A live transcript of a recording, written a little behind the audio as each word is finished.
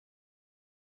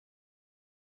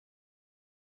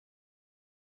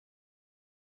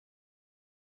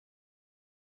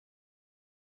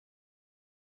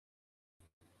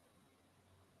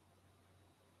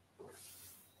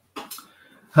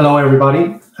Hello,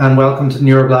 everybody, and welcome to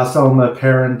Neuroblastoma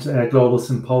Parent Global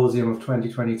Symposium of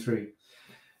 2023.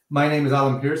 My name is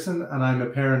Alan Pearson, and I'm a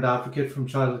parent advocate from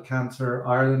Childhood Cancer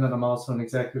Ireland, and I'm also an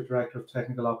Executive Director of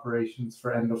Technical Operations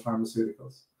for Endo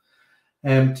Pharmaceuticals.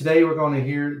 Today, we're going to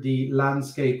hear the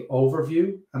landscape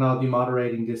overview, and I'll be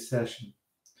moderating this session.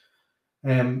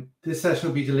 This session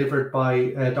will be delivered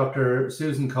by Dr.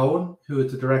 Susan Cohen, who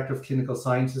is the Director of Clinical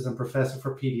Sciences and Professor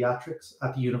for Pediatrics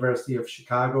at the University of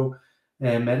Chicago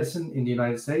Medicine in the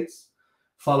United States,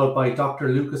 followed by Dr.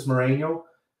 Lucas Moreno,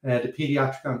 the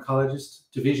Pediatric Oncologist,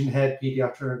 Division Head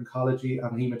Pediatric Oncology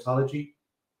and Hematology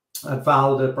at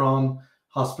Vall d'Hebron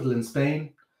Hospital in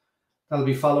Spain. That'll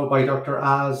be followed by Dr.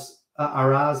 Araz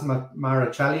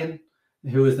Marachalian,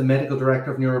 who is the Medical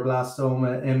Director of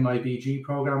Neuroblastoma MIBG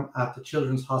program at the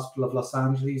Children's Hospital of Los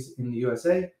Angeles in the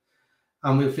USA.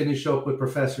 And we'll finish up with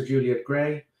Professor Juliet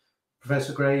Gray.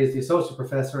 Professor Gray is the Associate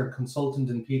Professor and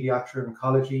Consultant in Pediatric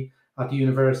Oncology at the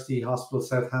University Hospital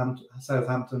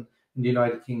Southampton in the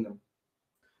United Kingdom.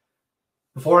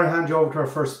 Before I hand you over to our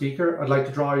first speaker, I'd like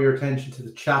to draw your attention to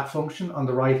the chat function on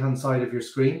the right-hand side of your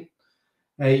screen.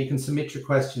 You can submit your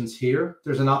questions here.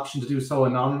 There's an option to do so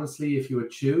anonymously if you would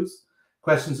choose.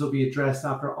 Questions will be addressed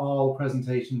after all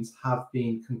presentations have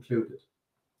been concluded.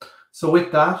 So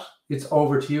with that, it's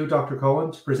over to you, Dr.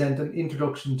 Cohen, to present an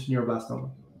introduction to neuroblastoma.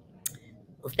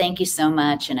 Well, thank you so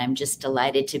much, and I'm just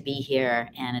delighted to be here,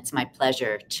 and it's my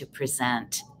pleasure to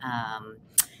present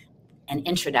an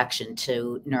introduction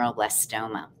to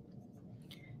neuroblastoma.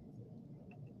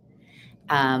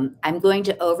 I'm going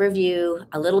to overview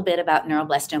a little bit about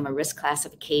neuroblastoma risk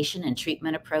classification and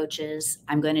treatment approaches.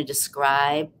 I'm going to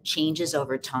describe changes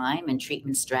over time in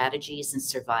treatment strategies and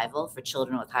survival for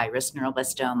children with high-risk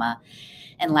neuroblastoma.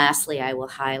 And lastly, I will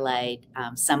highlight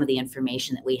some of the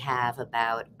information that we have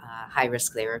about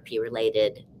high-risk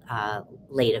therapy-related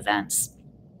late events.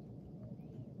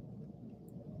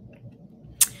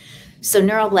 So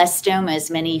neuroblastoma, as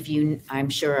many of you,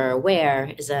 I'm sure, are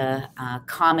aware, is a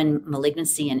common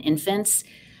malignancy in infants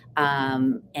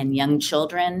and young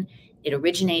children. It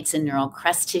originates in neural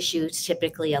crest tissue,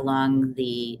 typically along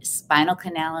the spinal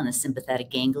canal and the sympathetic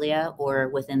ganglia, or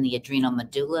within the adrenal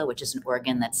medulla, which is an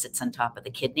organ that sits on top of the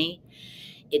kidney.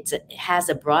 It has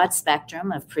a broad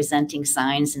spectrum of presenting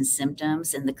signs and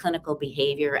symptoms, and the clinical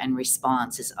behavior and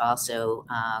response is also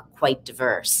quite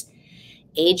diverse.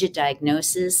 Age at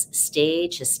diagnosis,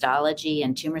 stage, histology,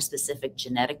 and tumor-specific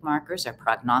genetic markers are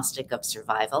prognostic of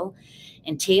survival,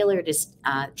 and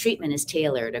treatment is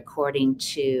tailored according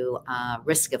to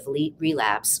risk of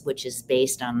relapse, which is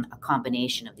based on a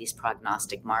combination of these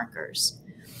prognostic markers.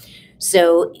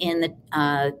 So in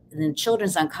the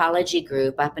children's oncology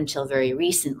group, up until very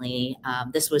recently,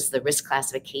 this was the risk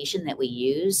classification that we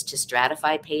used to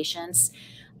stratify patients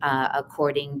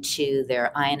according to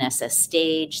their INSS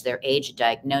stage, their age of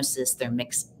diagnosis, their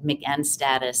MIC-N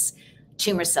status,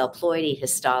 tumor cell ploidy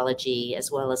histology,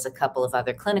 as well as a couple of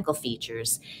other clinical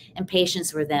features. And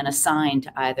patients were then assigned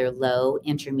to either low,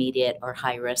 intermediate, or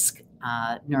high-risk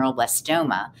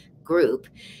neuroblastoma group.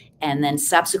 And then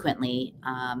subsequently,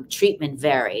 treatment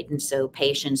varied. And so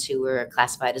patients who were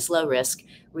classified as low risk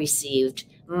received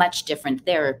much different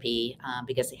therapy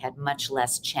because they had much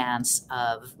less chance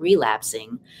of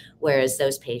relapsing, whereas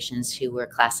those patients who were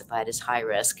classified as high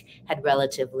risk had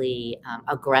relatively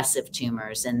aggressive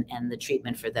tumors, and the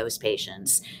treatment for those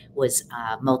patients was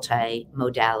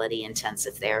multimodality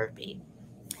intensive therapy.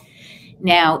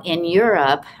 Now, in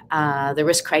Europe, the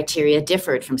risk criteria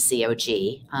differed from COG.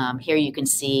 Here you can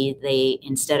see they,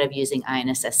 instead of using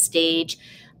INSS stage,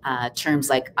 terms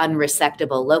like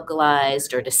unresectable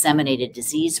localized or disseminated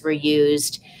disease were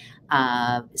used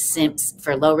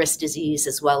for low-risk disease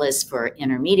as well as for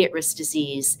intermediate-risk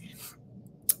disease.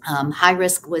 High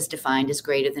risk was defined as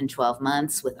greater than 12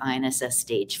 months with INSS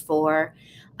stage 4,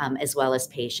 as well as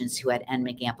patients who had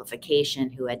NMIC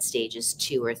amplification who had stages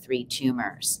 2 or 3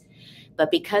 tumors. But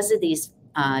because of these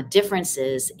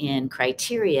differences in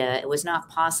criteria, it was not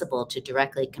possible to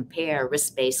directly compare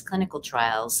risk-based clinical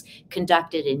trials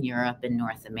conducted in Europe and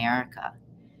North America.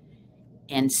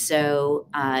 And so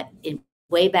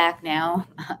way back now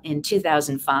in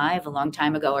 2005, a long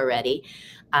time ago already,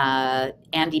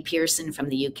 Andy Pearson from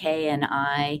the UK and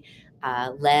I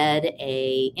led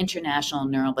an international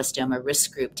neuroblastoma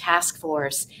risk group task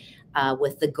force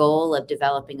with the goal of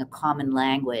developing a common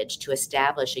language to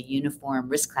establish a uniform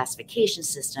risk classification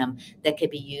system that could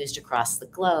be used across the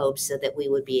globe so that we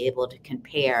would be able to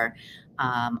compare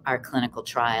our clinical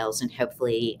trials and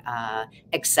hopefully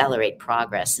accelerate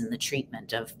progress in the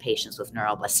treatment of patients with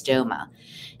neuroblastoma.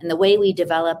 And the way we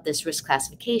developed this risk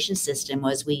classification system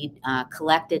was we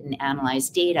collected and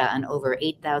analyzed data on over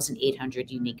 8,800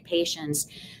 unique patients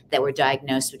that were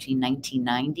diagnosed between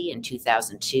 1990 and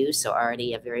 2002, so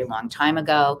already a very long time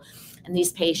ago. And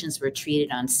these patients were treated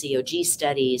on COG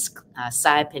studies,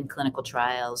 Symposium clinical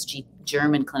trials,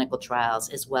 German clinical trials,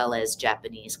 as well as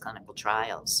Japanese clinical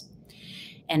trials.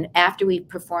 And after we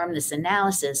performed this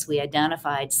analysis, we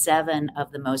identified 7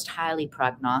 of the most highly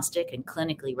prognostic and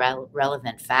clinically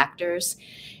relevant factors.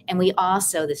 And we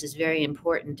also, this is very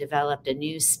important, developed a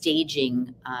new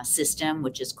staging system,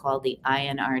 which is called the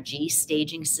INRG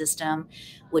staging system,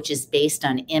 which is based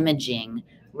on imaging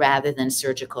rather than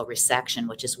surgical resection,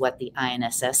 which is what the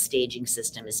INSS staging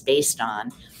system is based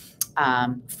on.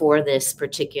 For this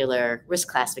particular risk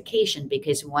classification,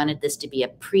 because we wanted this to be a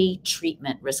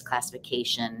pre-treatment risk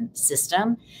classification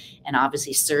system, and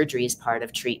obviously surgery is part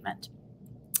of treatment.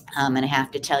 And I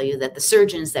have to tell you that the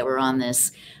surgeons that were on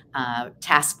this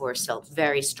task force felt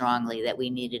very strongly that we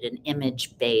needed an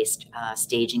image-based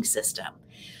staging system.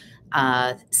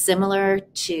 Similar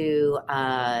to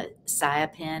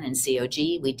Symposium and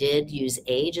COG, we did use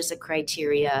age as a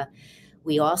criteria.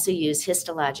 We also use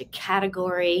histologic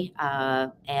category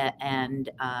and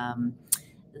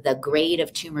the grade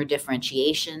of tumor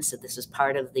differentiation. So this was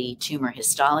part of the tumor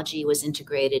histology was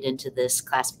integrated into this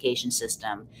classification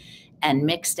system. And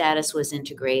mixed status was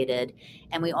integrated.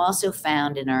 And we also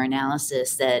found in our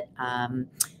analysis that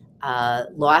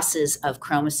losses of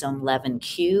chromosome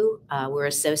 11q were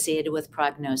associated with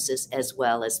prognosis as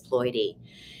well as ploidy.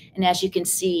 And as you can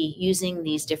see, using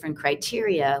these different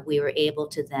criteria, we were able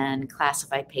to then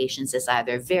classify patients as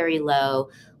either very low,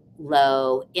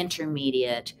 low,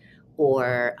 intermediate,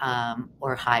 or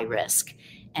high risk.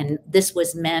 And this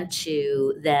was meant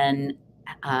to then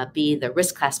be the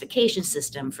risk classification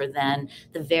system for then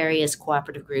the various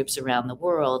cooperative groups around the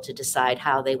world to decide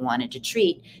how they wanted to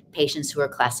treat patients who are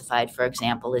classified, for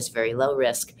example, as very low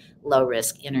risk,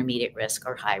 intermediate risk,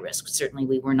 or high risk. Certainly,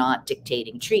 we were not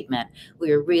dictating treatment.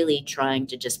 We were really trying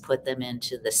to just put them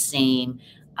into the same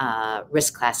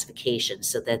risk classification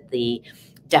so that the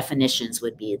definitions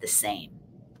would be the same.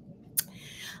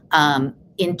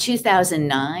 In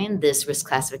 2009, this risk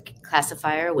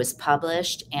classifier was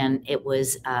published and it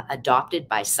was adopted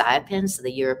by Symposium. So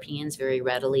the Europeans very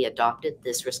readily adopted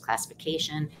this risk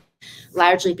classification,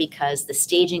 largely because the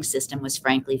staging system was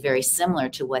frankly very similar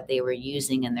to what they were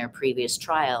using in their previous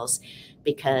trials,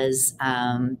 because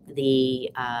the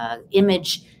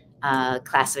image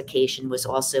classification was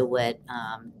also what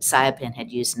Symposium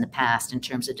had used in the past in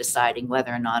terms of deciding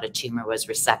whether or not a tumor was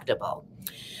resectable.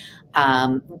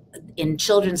 In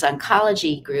Children's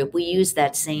Oncology Group, we used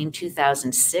that same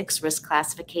 2006 risk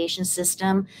classification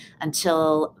system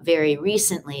until very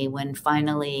recently, when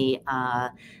finally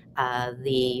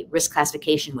the risk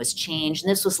classification was changed.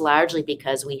 And this was largely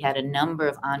because we had a number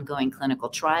of ongoing clinical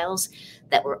trials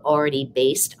that were already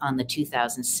based on the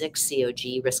 2006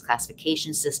 COG risk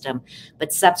classification system.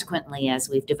 But subsequently, as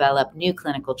we've developed new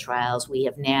clinical trials, we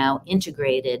have now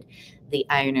integrated the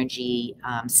INRG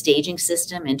staging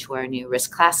system into our new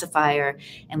risk classifier.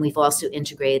 And we've also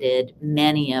integrated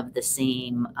many of the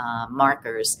same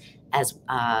markers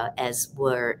as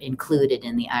were included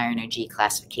in the INRG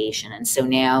classification. And so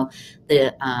now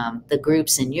the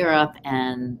groups in Europe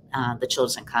and the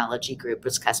Children's Oncology Group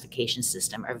risk classification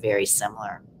system are very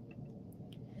similar.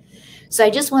 So I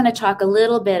just want to talk a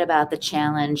little bit about the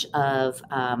challenge of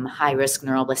high-risk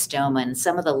neuroblastoma and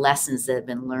some of the lessons that have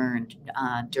been learned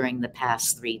during the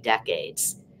past 3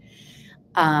 decades.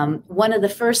 One of the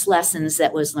first lessons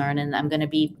that was learned, and I'm going to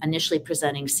be initially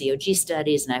presenting COG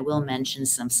studies, and I will mention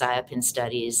some Symposium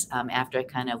studies after I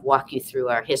kind of walk you through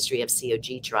our history of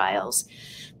COG trials.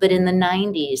 But in the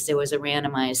 90s, there was a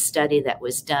randomized study that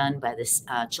was done by this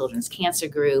Children's Cancer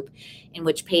Group in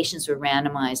which patients were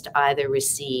randomized to either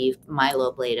receive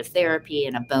myeloablative therapy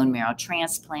and a bone marrow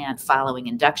transplant following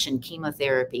induction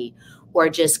chemotherapy, or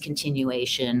just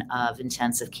continuation of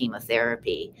intensive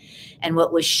chemotherapy. And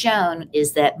what was shown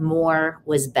is that more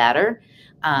was better.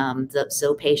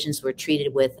 So patients were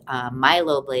treated with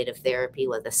myeloablative therapy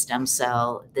with a stem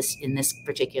cell. In this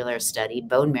particular study,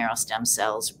 bone marrow stem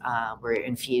cells were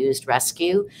infused,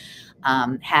 rescue,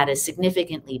 had a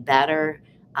significantly better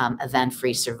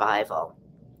event-free survival.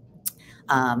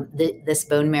 This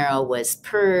bone marrow was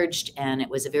purged, and it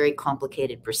was a very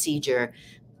complicated procedure.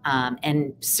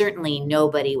 And certainly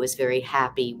nobody was very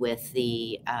happy with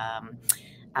the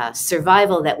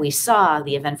survival that we saw,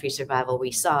 the event-free survival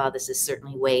we saw, this is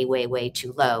certainly way, way, way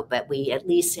too low, but we at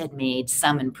least had made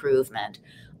some improvement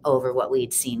over what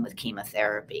we'd seen with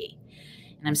chemotherapy.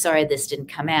 And I'm sorry this didn't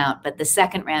come out, but the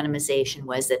second randomization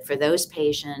was that for those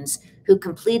patients who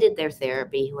completed their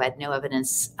therapy, who had no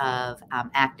evidence of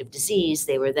active disease,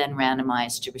 they were then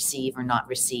randomized to receive or not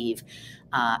receive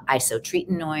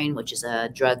isotretinoin, which is a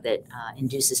drug that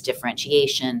induces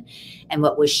differentiation. And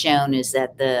what was shown is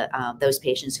that those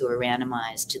patients who were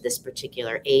randomized to this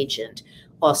particular agent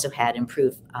also had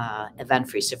improved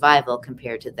event-free survival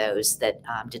compared to those that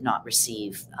did not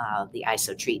receive the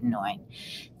isotretinoin,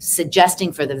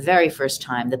 suggesting for the very first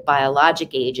time that biologic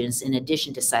agents, in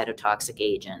addition to cytotoxic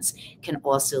agents, can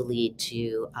also lead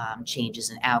to changes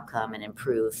in outcome and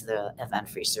improve the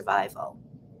event-free survival.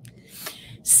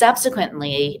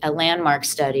 Subsequently, a landmark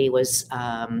study was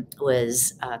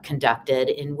conducted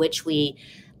in which we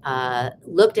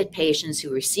looked at patients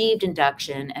who received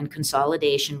induction and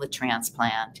consolidation with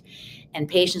transplant, and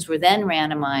patients were then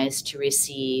randomized to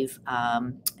receive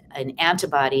an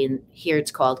antibody, and here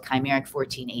it's called chimeric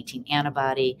 14/18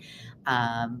 antibody,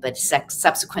 but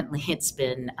subsequently it's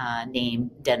been named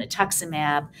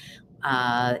dinutuximab,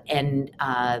 and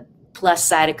plus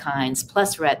cytokines,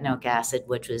 plus retinoic acid,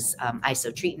 which was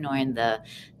isotretinoin, the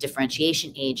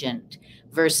differentiation agent,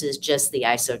 versus just the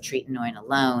isotretinoin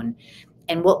alone.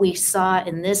 And what we saw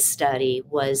in this study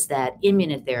was that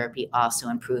immunotherapy also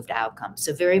improved outcomes.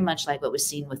 So very much like what was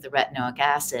seen with the retinoic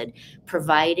acid,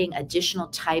 providing additional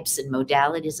types and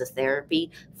modalities of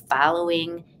therapy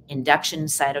following induction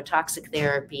cytotoxic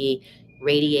therapy,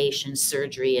 radiation,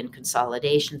 surgery, and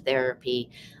consolidation therapy,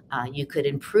 you could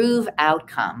improve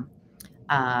outcome.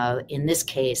 In this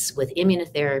case, with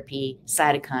immunotherapy,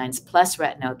 cytokines, plus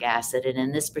retinoic acid. And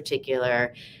in this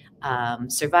particular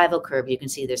survival curve, you can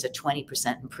see there's a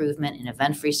 20% improvement in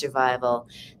event-free survival.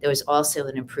 There was also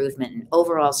an improvement in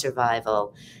overall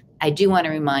survival. I do want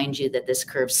to remind you that this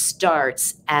curve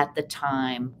starts at the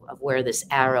time of where this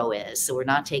arrow is. So we're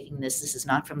not taking this is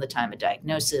not from the time of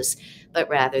diagnosis, but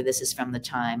rather this is from the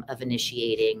time of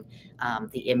initiating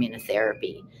the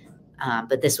immunotherapy.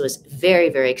 But this was very,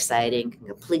 very exciting,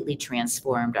 completely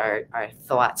transformed our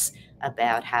thoughts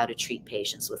about how to treat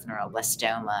patients with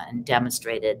neuroblastoma and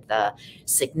demonstrated the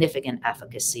significant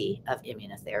efficacy of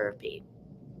immunotherapy.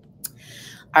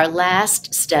 Our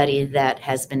last study that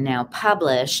has been now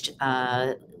published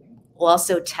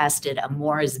also tested a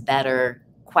more is better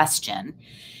question.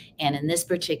 And in this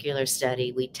particular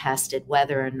study, we tested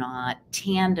whether or not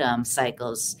tandem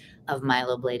cycles of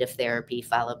myeloablative therapy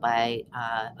followed by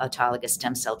autologous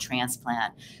stem cell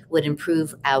transplant would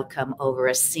improve outcome over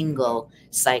a single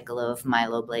cycle of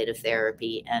myeloablative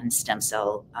therapy and stem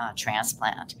cell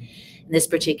transplant. In this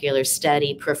particular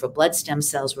study, peripheral blood stem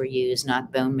cells were used,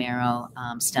 not bone marrow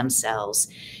stem cells.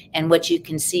 And what you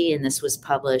can see, and this was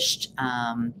published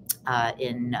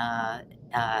in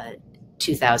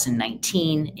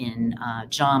 2019 in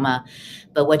JAMA.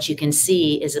 But what you can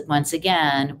see is that once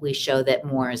again, we show that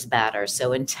more is better.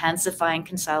 So intensifying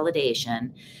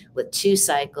consolidation with 2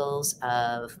 cycles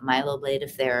of myeloablative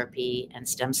therapy and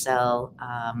stem cell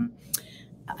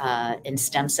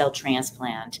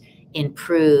transplant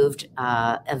improved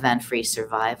event-free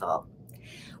survival.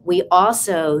 We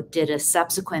also did a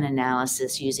subsequent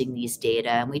analysis using these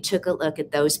data, and we took a look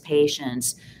at those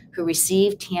patients who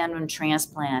received tandem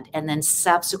transplant and then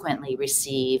subsequently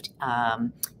received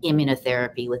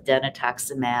immunotherapy with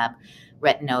dinutuximab,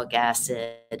 retinoic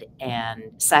acid,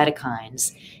 and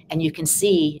cytokines. And you can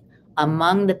see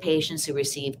among the patients who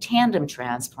received tandem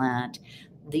transplant,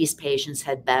 these patients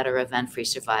had better event-free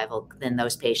survival than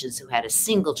those patients who had a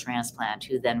single transplant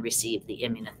who then received the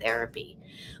immunotherapy.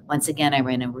 Once again, I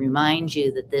want to remind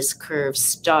you that this curve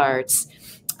starts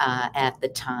at the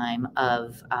time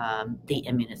of the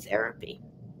immunotherapy.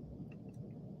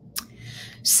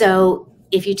 So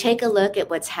if you take a look at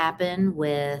what's happened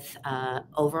with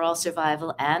overall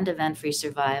survival and event-free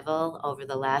survival over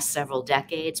the last several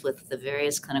decades with the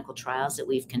various clinical trials that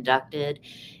we've conducted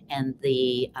and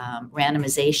the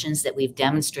randomizations that we've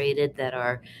demonstrated that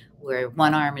are where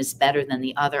one arm is better than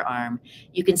the other arm,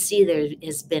 you can see there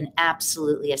has been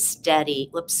absolutely a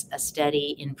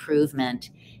steady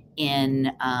improvement in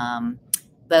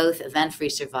both event-free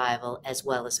survival as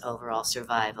well as overall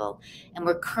survival. And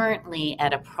we're currently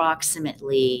at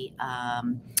approximately,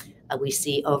 we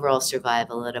see overall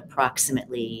survival at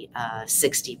approximately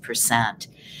 60%.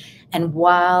 And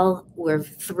while we're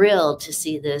thrilled to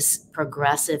see this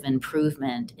progressive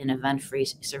improvement in event-free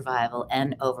survival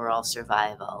and overall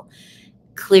survival,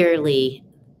 clearly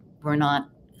we're not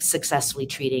successfully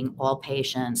treating all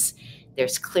patients.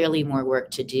 There's clearly more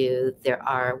work to do. There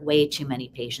are way too many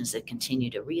patients that continue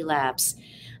to relapse.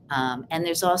 And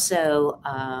there's also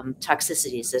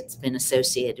toxicities that's been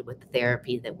associated with the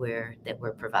therapy that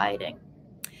we're providing.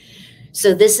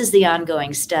 So this is the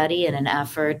ongoing study in an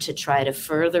effort to try to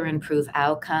further improve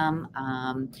outcome.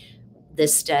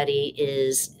 This study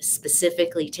is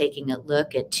specifically taking a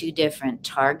look at 2 different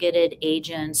targeted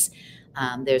agents.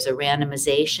 There's a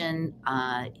randomization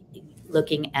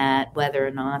looking at whether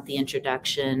or not the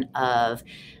introduction of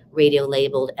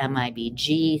radio-labeled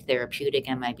MIBG, therapeutic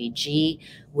MIBG,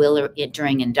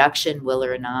 during induction,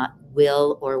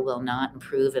 will or will not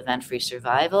improve event-free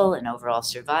survival and overall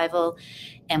survival.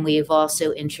 And we have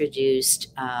also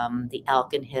introduced the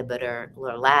ALK inhibitor,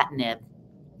 lorlatinib,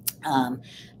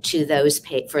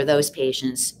 for those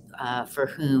patients for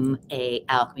whom a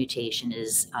ALK mutation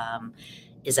is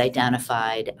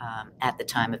identified at the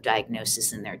time of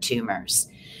diagnosis in their tumors.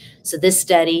 So this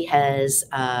study has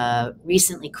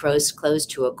recently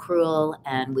closed to accrual,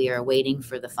 and we are waiting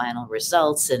for the final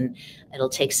results, and it'll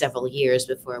take several years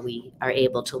before we are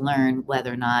able to learn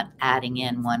whether or not adding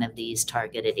in one of these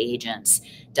targeted agents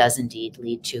does indeed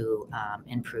lead to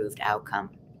improved outcome.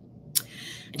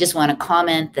 I just want to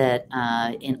comment that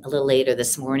a little later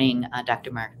this morning,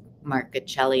 Dr. Mark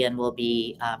Gachelian will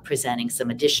be presenting some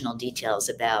additional details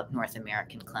about North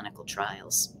American clinical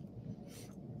trials.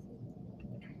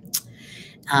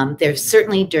 There's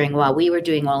certainly, while we were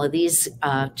doing all of these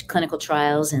clinical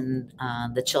trials in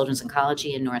the Children's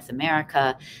Oncology in North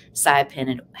America,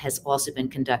 SciPen has also been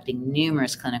conducting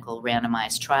numerous clinical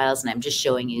randomized trials, and I'm just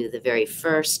showing you the very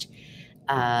first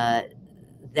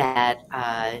that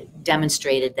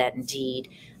demonstrated that indeed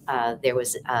there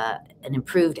was an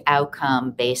improved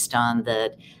outcome based on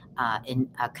the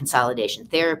consolidation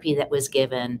therapy that was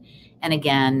given. And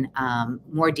again,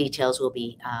 more details will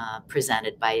be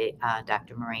presented by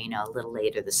Dr. Moreno a little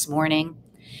later this morning.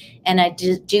 And I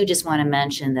do just want to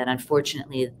mention that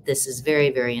unfortunately, this is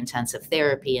very, very intensive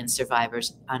therapy, and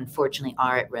survivors unfortunately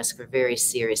are at risk for very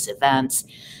serious events.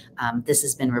 This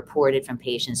has been reported from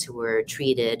patients who were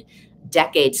treated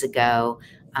decades ago.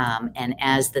 And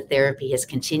as the therapy has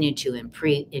continued to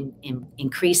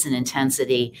increase in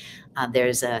intensity,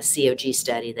 there's a COG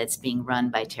study that's being run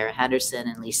by Tara Henderson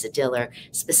and Lisa Diller,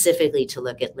 specifically to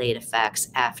look at late effects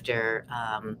after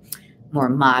more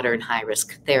modern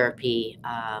high-risk therapy.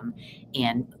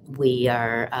 And we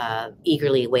are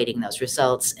eagerly awaiting those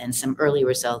results. And some early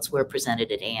results were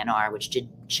presented at ANR, which did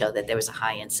show that there was a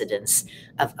high incidence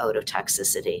of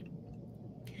ototoxicity.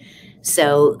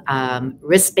 So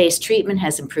risk-based treatment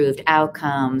has improved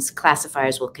outcomes.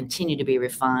 Classifiers will continue to be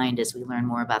refined as we learn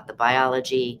more about the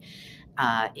biology.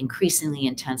 Increasingly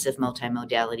intensive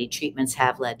multimodality treatments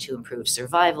have led to improved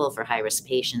survival for high-risk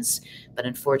patients, but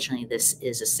unfortunately this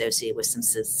is associated with some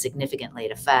significant late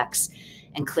effects,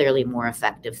 and clearly more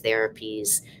effective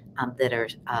therapies that are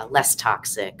less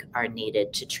toxic are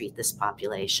needed to treat this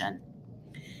population.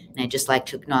 And I'd just like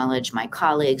to acknowledge my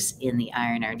colleagues in the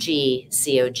IRNRG,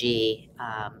 COG,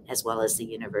 as well as the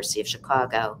University of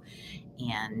Chicago.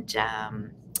 And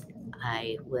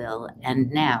I will end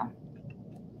now.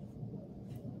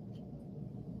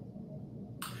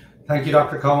 Thank you,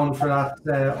 Dr. Cohen, for that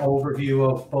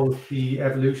overview of both the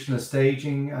evolution of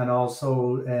staging and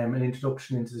also an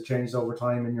introduction into the changes over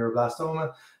time in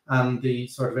neuroblastoma and the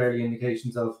sort of early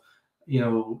indications of,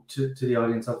 to the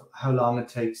audience of how long it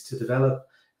takes to develop.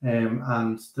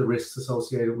 And the risks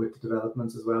associated with the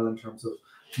developments as well, in terms of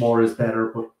more is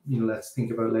better, but let's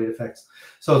think about late effects.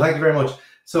 So thank you very much.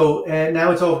 So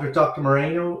now it's over to Dr.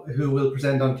 Moreno, who will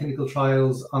present on clinical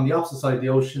trials on the opposite side of the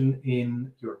ocean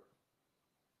in Europe.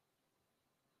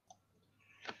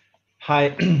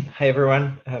 Hi, hi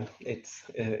everyone. It's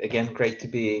again great to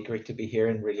be here,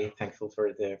 and really thankful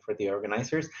for the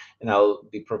organizers. And I'll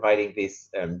be providing this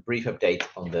brief update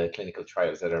on the clinical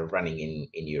trials that are running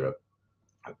in Europe.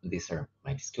 These are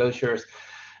my disclosures,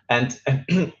 and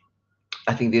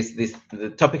I think the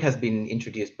topic has been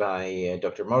introduced by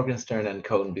Dr. Morgenstern and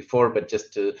Cohen before, but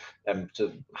just to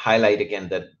highlight again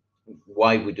that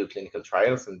why we do clinical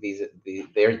trials, and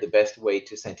they're the best way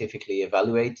to scientifically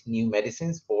evaluate new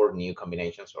medicines or new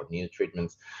combinations or new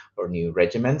treatments or new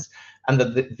regimens, and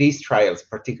that these trials,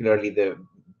 particularly the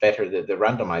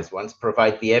randomized ones,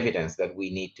 provide the evidence that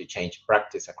we need to change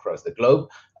practice across the globe,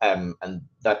 and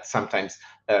that sometimes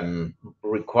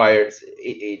requires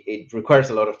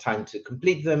a lot of time to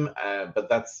complete them, but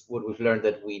that's what we've learned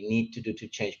that we need to do to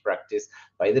change practice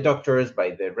by the doctors,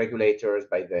 by the regulators,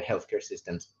 by the healthcare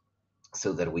systems,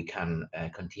 so that we can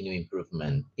continue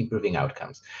improving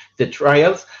outcomes. The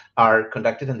trials are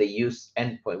conducted, and they use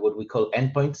what we call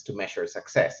endpoints to measure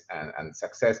success. And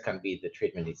success can be the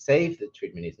treatment is safe, the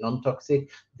treatment is non-toxic,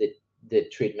 the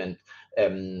treatment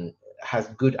has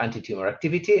good anti-tumor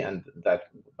activity, and that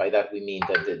by that we mean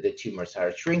that the tumors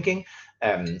are shrinking,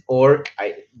 or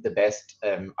the best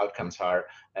outcomes are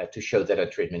to show that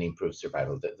a treatment improves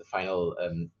survival. The final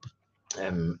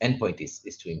endpoint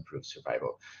is to improve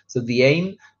survival. So the aim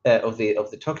of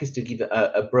the talk is to give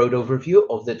a broad overview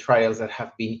of the trials that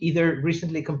have been either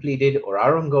recently completed or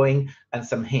are ongoing, and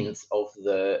some hints of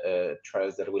the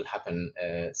trials that will happen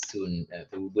soon, that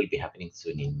will be happening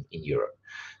soon in Europe.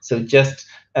 So just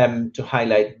to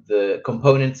highlight the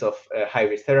components of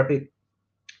high-risk therapy,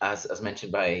 as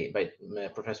mentioned by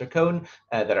Professor Cohn,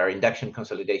 that are induction,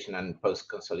 consolidation, and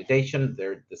post-consolidation.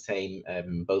 They're the same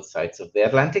both sides of the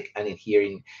Atlantic. And here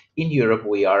in Europe,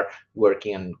 we are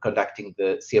working and conducting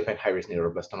the COPEN high-risk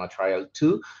neuroblastoma trial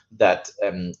 2, that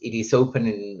it is open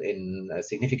in a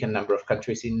significant number of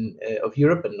countries of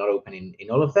Europe, but not open in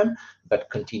all of them, but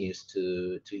continues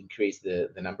to increase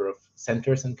the number of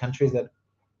centers and countries that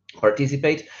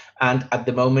participate. And at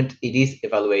the moment, it is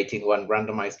evaluating one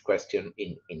randomized question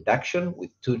in induction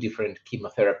with 2 different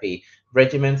chemotherapy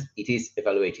regimens. It is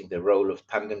evaluating the role of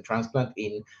tandem transplant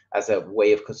as a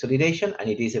way of consolidation, and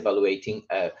it is evaluating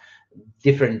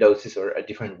different doses or a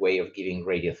different way of giving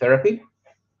radiotherapy.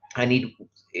 And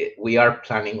we are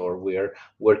planning, or we're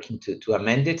working to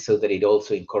amend it so that it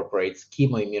also incorporates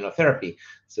chemoimmunotherapy.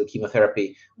 So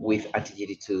chemotherapy with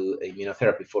anti-GD2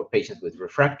 immunotherapy for patients with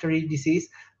refractory disease,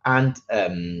 and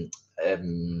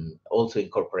also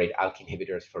incorporate ALK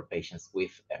inhibitors for patients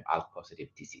with ALK-positive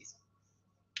disease.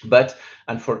 But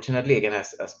unfortunately, again,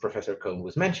 as Professor Cohn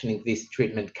was mentioning, this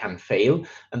treatment can fail,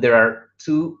 and there are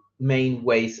 2 main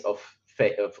ways of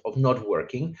not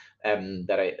working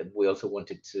that we also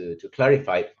wanted to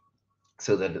clarify,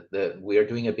 so that we are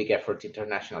doing a big effort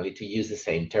internationally to use the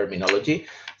same terminology.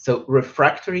 So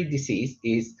refractory disease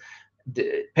is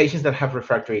the patients that have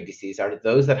refractory disease are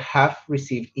those that have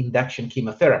received induction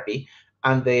chemotherapy,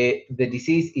 and the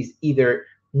disease is either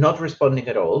not responding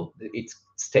at all, it's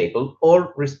stable,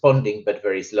 or responding but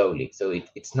very slowly. So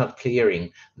it's not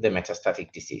clearing the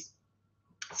metastatic disease.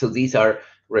 So these are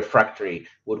refractory,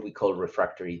 what we call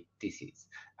refractory disease.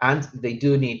 And they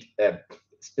do need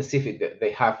specific,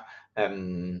 they have,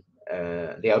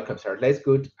 the outcomes are less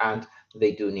good, and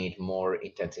they do need more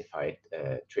intensified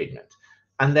treatment.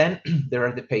 And then there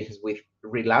are the patients with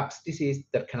relapse disease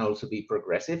that can also be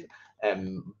progressive.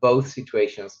 Both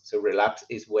situations, so relapse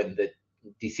is when the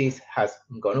disease has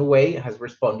gone away, has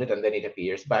responded, and then it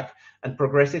appears back. And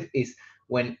progressive is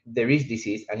when there is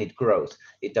disease and it grows.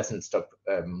 It doesn't stop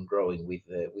growing with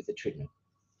the treatment.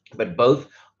 But both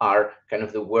are kind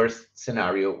of the worst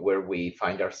scenario where we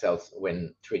find ourselves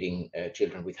when treating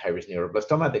children with high-risk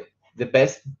neuroblastoma. The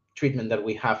best treatment that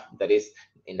we have, that is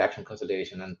induction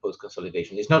consolidation and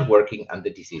post-consolidation, is not working, and the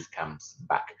disease comes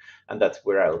back. And that's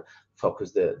where I'll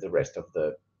focus the rest of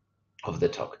the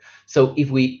talk. So if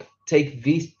we take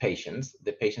these patients,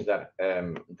 the patients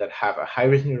that have a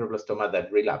high-risk neuroblastoma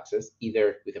that relapses,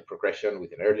 either with a progression,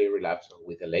 with an early relapse, or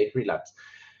with a late relapse,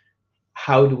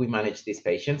 how do we manage these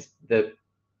patients? The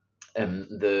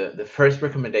first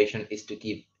recommendation is to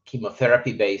give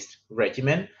chemotherapy-based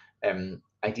regimen,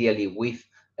 ideally with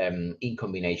in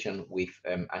combination with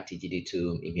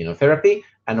anti-GD2 immunotherapy,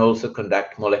 and also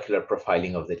conduct molecular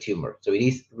profiling of the tumor. So it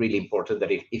is really important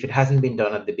that if it hasn't been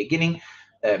done at the beginning,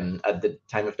 at the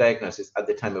time of diagnosis, at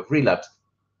the time of relapse,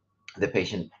 the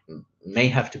patient may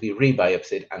have to be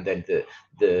rebiopsied, and then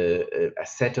a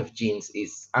set of genes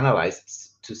is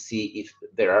analyzed to see if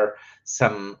there are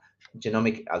some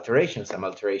genomic alterations, some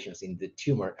alterations in the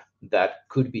tumor that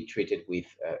could be treated with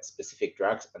specific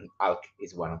drugs, and ALK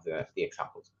is one of the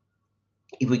examples.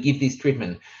 If we give this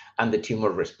treatment and the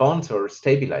tumor responds or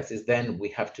stabilizes, then we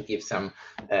have to give some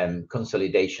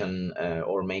consolidation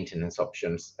or maintenance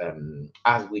options,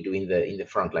 as we do in the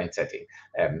frontline setting.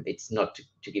 It's not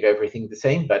to give everything the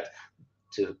same, but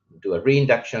to do a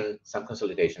reinduction, some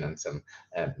consolidation, and some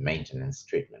maintenance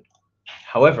treatment.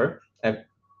 However,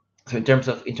 so in terms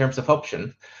of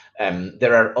options,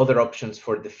 there are other options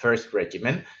for the first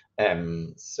regimen.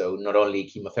 So not only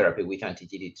chemotherapy with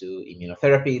anti-GD2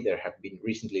 immunotherapy, there have been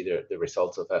recently the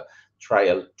results of a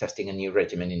trial testing a new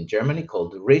regimen in Germany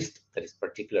called RIST that is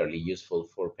particularly useful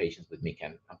for patients with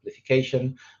MECAN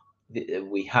amplification.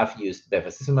 We have used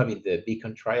bevacizumab in the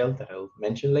Beacon trial that I'll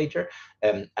mention later,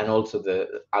 and also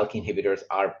the ALK inhibitors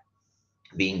are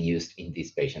being used in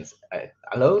these patients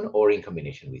alone or in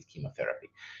combination with chemotherapy.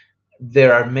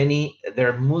 there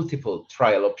are multiple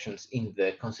trial options in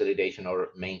the consolidation or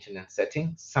maintenance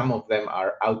setting. Some of them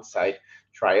are outside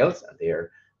trials, and they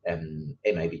are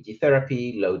MIBG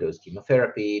therapy, low-dose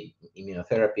chemotherapy,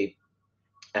 immunotherapy,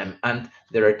 and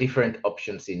there are different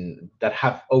options that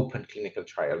have open clinical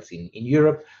trials in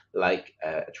Europe, like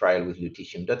a trial with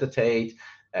lutetium dotatate,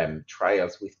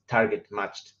 trials with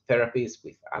target-matched therapies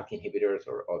with ALK inhibitors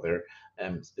or other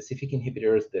specific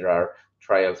inhibitors. There are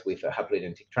trials with a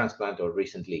haploidentical transplant, or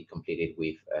recently completed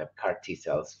with CAR T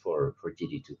cells for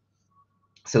GD2.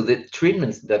 So the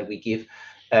treatments that we give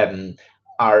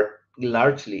are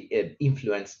largely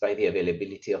influenced by the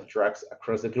availability of drugs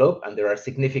across the globe, and there are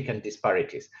significant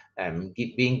disparities.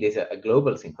 Being this a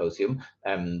global symposium,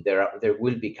 there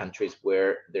will be countries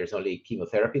where there's only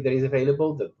chemotherapy that is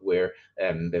available, where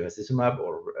bevacizumab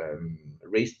or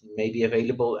RIS may be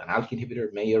available, an ALK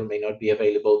inhibitor may or may not be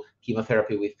available,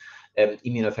 chemotherapy with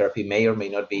immunotherapy may or may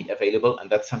not be available, and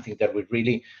that's something that we're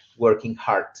really working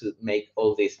hard to make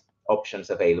all these options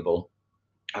available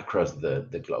across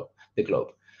the globe.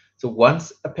 So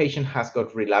once a patient has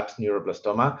got relapsed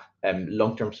neuroblastoma,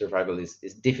 long-term survival is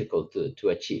difficult to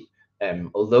achieve.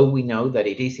 Although we know that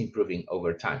it is improving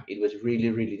over time. It was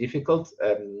really, really difficult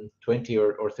 20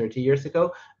 or 30 years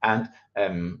ago, and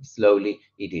slowly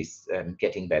it is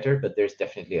getting better, but there's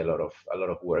definitely a lot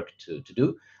of work to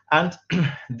do. And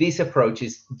this approach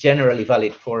is generally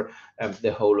valid for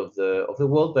the whole of the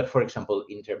world. But for example,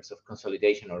 in terms of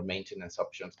consolidation or maintenance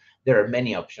options, there are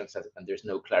many options, and there's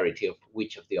no clarity of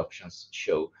which of the options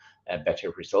show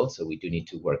better results. So we do need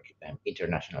to work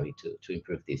internationally to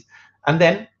improve this. And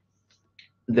then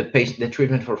the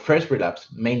treatment for first relapse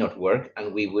may not work,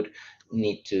 and we would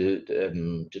need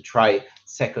to try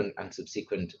second and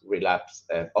subsequent relapse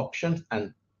options.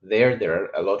 And there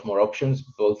are a lot more options,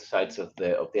 both sides of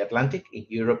the Atlantic. In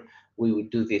Europe, we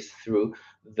would do this through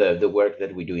the work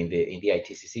that we do in the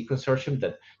ITCC consortium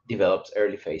that develops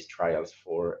early phase trials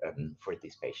for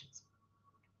these patients.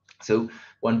 So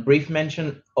one brief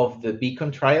mention of the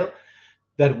Beacon trial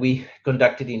that we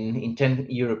conducted in 10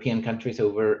 European countries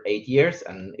over 8 years,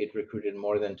 and it recruited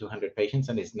more than 200 patients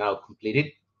and is now completed.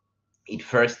 It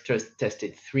first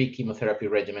tested 3 chemotherapy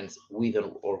regimens with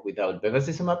or without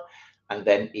bevacizumab, and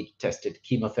then it tested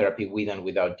chemotherapy with and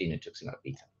without dinutuximab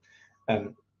beta.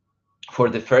 For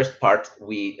the first part,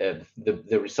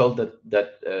 the result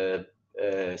that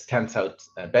stands out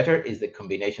better is the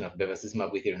combination of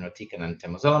bevacizumab with irinotecan and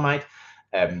temozolomide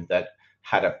that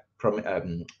had a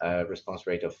response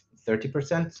rate of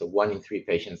 30%. So 1 in 3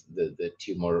 patients, the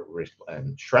tumor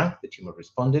shrunk, the tumor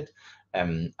responded,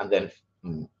 and then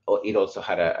it also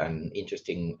had an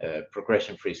interesting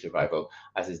progression-free survival,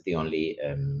 as is the only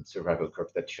survival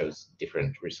curve that shows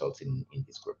different results in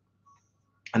this group.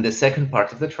 And the second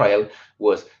part of the trial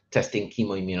was testing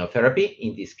chemoimmunotherapy,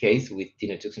 in this case with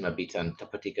dinutuximab beta and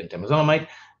topotecan temozolomide.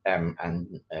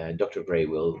 And Dr. Gray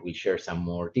will share some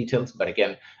more details. But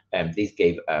again, this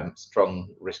gave strong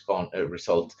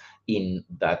result in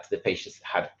that the patients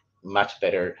had much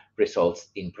better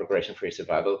results in progression-free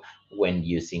survival when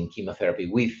using chemotherapy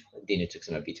with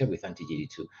dinutuximab beta, with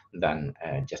anti-GD2, than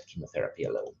just chemotherapy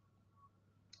alone.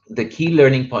 The key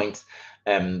learning points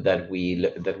that we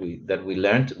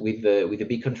learned with the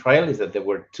Beacon trial is that there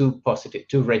were two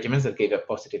regimens that gave a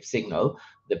positive signal,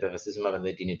 the bevacizumab and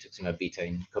the dinutuximab beta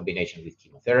in combination with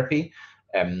chemotherapy.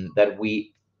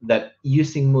 That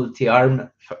using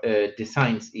multi-arm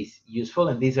designs is useful,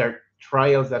 and these are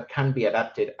trials that can be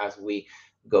adapted as we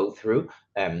go through,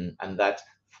 and that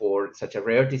for such a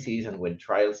rare disease, and when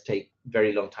trials take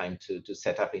very long time to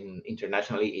set up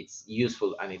internationally, it's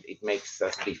useful, and it makes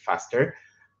us be faster.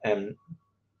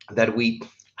 That we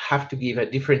have to give a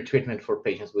different treatment for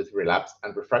patients with relapsed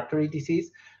and refractory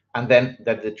disease, and then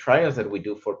that the trials that we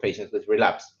do for patients with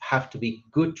relapse have to be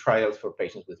good trials for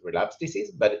patients with relapsed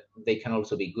disease, but they can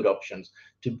also be good options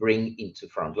to bring into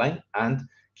frontline. And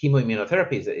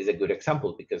chemoimmunotherapy is a good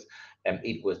example, because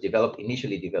it was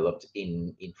initially developed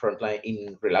in frontline,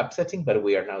 in relapse setting, but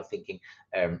we are now thinking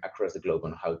across the globe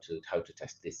on how to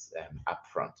test this up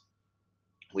front.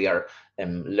 We are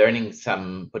learning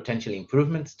some potential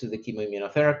improvements to the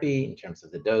chemoimmunotherapy in terms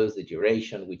of the dose, the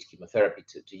duration, which chemotherapy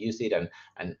to use it,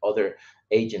 and other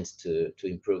agents to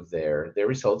improve their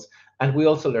results. And we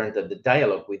also learned that the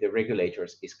dialogue with the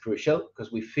regulators is crucial,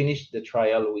 because we finished the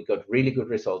trial, we got really good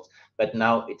results, but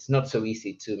now it's not so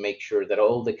easy to make sure that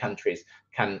all the countries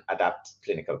can adapt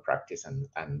clinical practice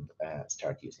and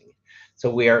start using it. So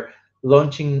we're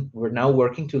now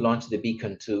working to launch the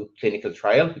Beacon 2 clinical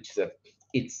trial, which is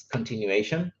its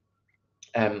continuation.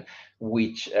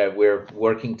 which we're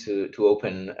working to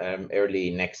open early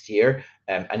next year,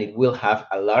 and it will have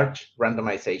a large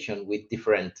randomization with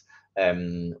different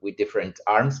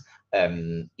arms.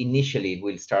 Initially,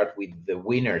 we'll start with the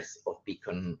winners of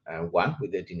Beacon 1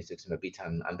 with the dinutuximab beta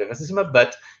and bevacizumab,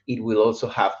 but it will also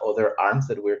have other arms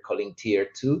that we're calling tier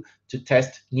 2 to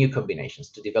test new combinations,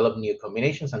 to develop new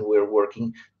combinations, and we're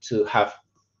working to have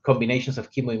combinations of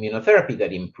chemoimmunotherapy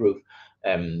that improve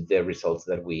the results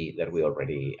that we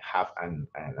already have. And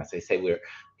as I say, we're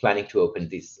planning to open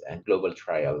this global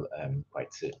trial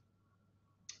quite soon.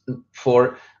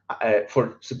 For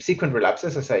subsequent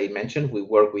relapses, as I mentioned, we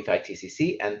work with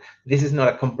ITCC, and this is not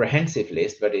a comprehensive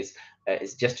list, but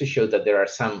it's just to show that there are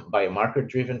some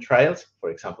biomarker-driven trials, for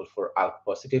example, for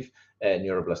ALK-positive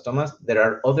neuroblastomas. There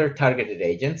are other targeted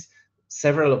agents,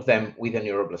 several of them with a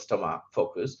neuroblastoma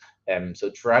focus,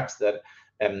 so drugs that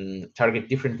target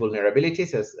different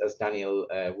vulnerabilities, as Daniel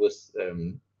was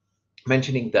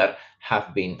mentioning, that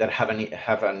have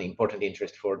an important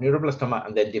interest for neuroblastoma,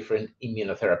 and then different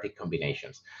immunotherapy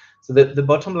combinations. So the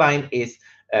bottom line is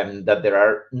that there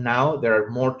are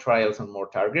more trials and more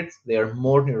targets. They are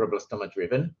more neuroblastoma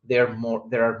driven. There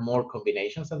are more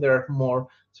combinations, and there are more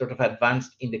sort of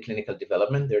advanced in the clinical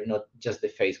development. They're not just the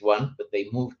phase 1, but they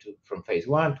move from phase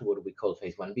 1 to what we call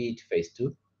phase 1b to phase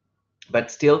 2.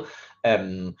 But still,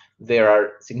 there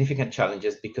are significant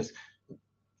challenges because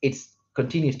it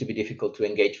continues to be difficult to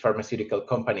engage pharmaceutical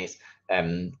companies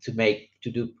to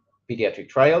do pediatric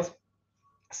trials.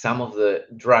 Some of the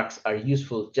drugs are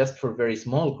useful just for very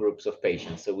small groups of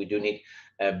patients, so we do need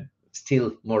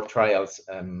still more trials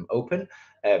open,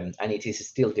 and it is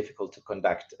still difficult to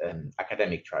conduct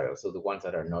academic trials, so the ones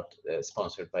that are not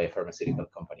sponsored by a pharmaceutical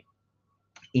company.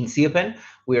 In COPEN,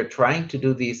 we are trying to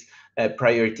do this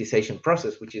prioritization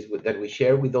process, which is that we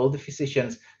share with all the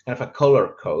physicians kind of a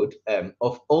color code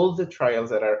of all the trials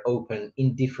that are open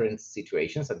in different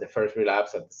situations, at the first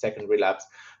relapse, at the second relapse.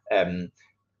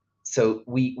 So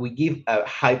we give a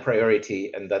high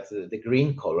priority, and that's the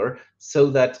green color, so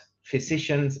that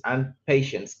physicians and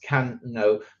patients can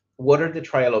know what are the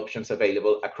trial options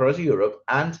available across Europe,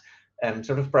 and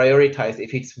sort of prioritize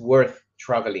if it's worth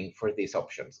traveling for these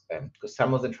options, because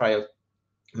some of the trials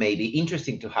may be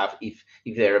interesting to have if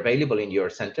they're available in your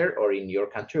center or in your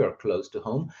country or close to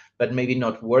home, but maybe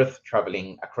not worth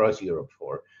traveling across Europe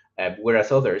for.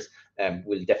 Whereas others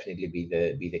will definitely be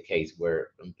the case where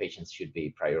patients should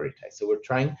be prioritized. So we're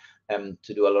trying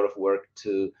to do a lot of work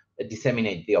to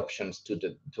disseminate the options to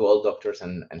all doctors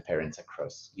and parents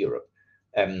across Europe.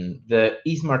 The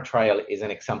ISMAR trial is an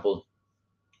example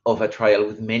of a trial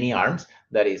with many arms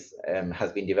that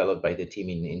has been developed by the team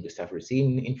in Gustave Roussy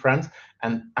in France,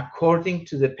 and according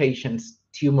to the patient's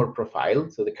tumor profile,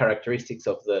 so the characteristics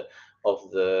of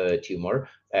the tumor,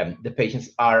 the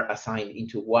patients are assigned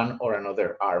into one or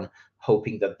another arm,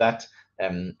 hoping that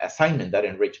assignment, that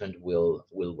enrichment will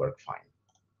work fine.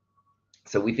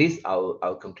 So with this,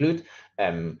 I'll conclude,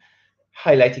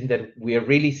 highlighting that we are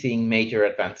really seeing major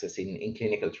advances in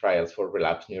clinical trials for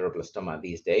relapsed neuroblastoma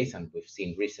these days, and we've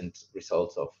seen recent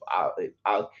results of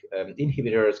ALK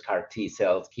inhibitors, CAR T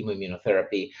cells,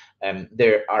 chemoimmunotherapy.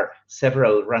 There are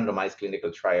several randomized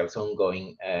clinical trials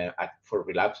ongoing for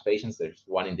relapsed patients. There's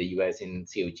one in the US in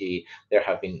COG. There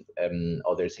have been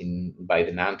others by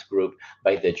the NANT group,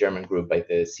 by the German group, by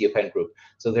the COPEN group.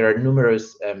 So there are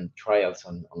numerous trials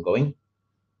ongoing.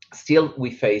 Still,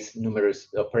 we face numerous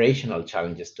operational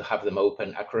challenges to have them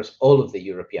open across all of the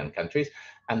European countries,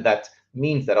 and that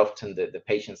means that often the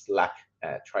patients lack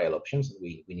trial options.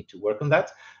 We need to work on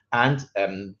that, and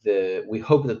we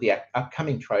hope that the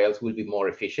upcoming trials will be more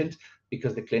efficient,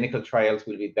 because the clinical trials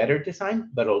will be better designed,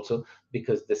 but also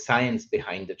because the science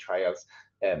behind the trials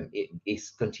is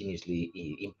continuously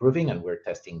improving, and we're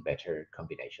testing better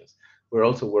combinations. We're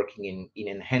also working in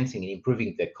enhancing and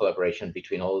improving the collaboration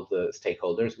between all the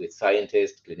stakeholders, with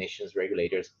scientists, clinicians,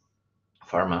 regulators,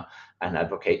 pharma, and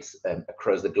advocates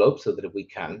across the globe, so that we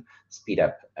can speed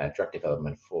up drug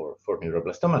development for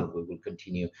neuroblastoma, and we will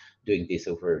continue doing this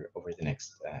over the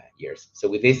next years. So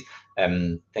with this,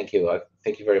 thank you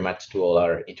very much to all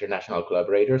our international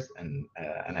collaborators, and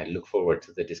I look forward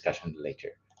to the discussion later.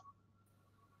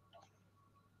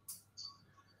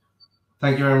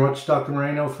 Thank you very much, Dr.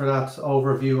 Moreno, for that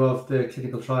overview of the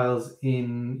clinical trials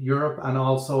in Europe, and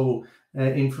also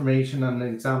information and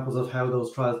examples of how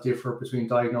those trials differ between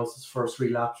diagnosis, first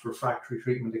relapse, refractory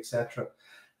treatment, etc.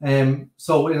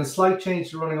 So in a slight change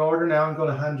to running order now, I'm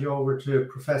going to hand you over to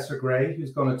Professor Gray,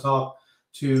 who's going to talk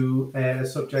to a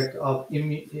subject of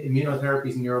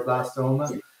immunotherapies in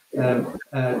neuroblastoma,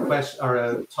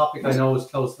 a topic I know is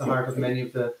close to the heart of many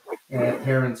of the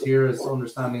parents here, is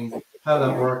understanding how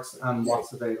that works, and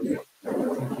what's available.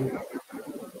 Thank you.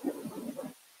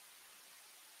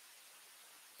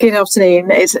 Good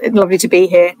afternoon. It's lovely to be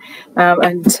here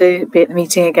and to be at the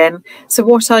meeting again. So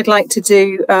what I'd like to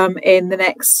do in the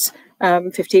next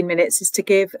 15 minutes is to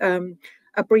give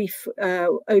a brief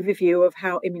overview of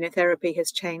how immunotherapy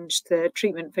has changed the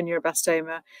treatment for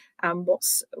neuroblastoma and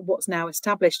what's now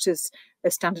established as a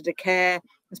standard of care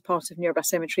as part of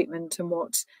neuroblastoma treatment, and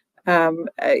what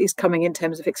is coming in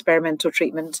terms of experimental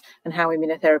treatment and how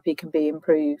immunotherapy can be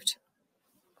improved.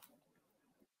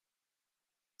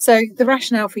 So the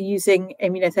rationale for using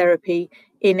immunotherapy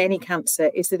in any cancer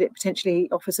is that it potentially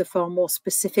offers a far more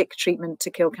specific treatment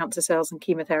to kill cancer cells than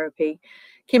chemotherapy.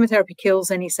 Chemotherapy kills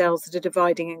any cells that are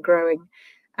dividing and growing,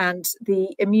 and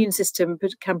the immune system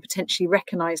can potentially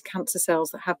recognise cancer cells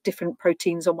that have different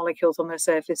proteins or molecules on their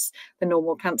surface than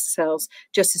normal cancer cells,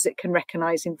 just as it can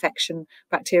recognise infection,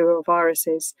 bacteria or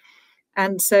viruses.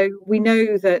 And so we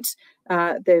know that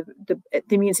the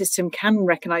immune system can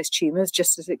recognise tumours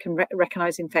just as it can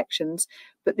recognise infections,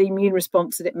 but the immune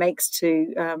response that it makes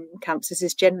to cancers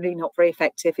is generally not very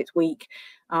effective. It's weak,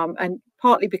 and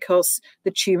partly because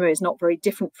the tumour is not very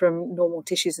different from normal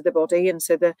tissues of the body, and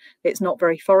so it's not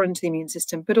very foreign to the immune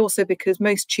system, but also because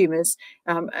most tumours,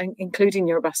 including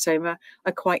neuroblastoma,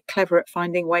 are quite clever at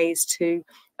finding ways to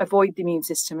avoid the immune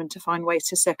system and to find ways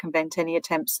to circumvent any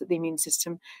attempts that the immune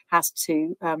system has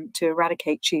to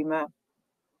eradicate tumour.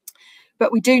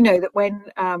 But we do know that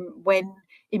when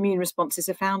immune responses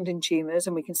are found in tumours,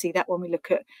 and we can see that when we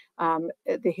look at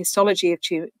the histology of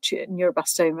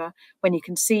neuroblastoma, when you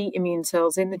can see immune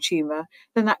cells in the tumour,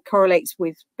 then that correlates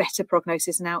with better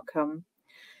prognosis and outcome.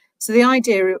 So the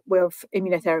idea of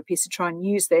immunotherapy is to try and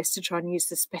use the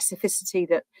specificity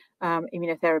that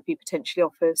immunotherapy potentially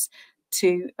offers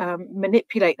to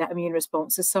manipulate that immune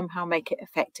response to somehow make it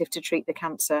effective to treat the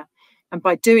cancer. And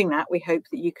by doing that, we hope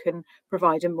that you can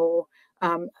provide a more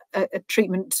a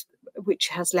treatment which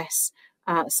has less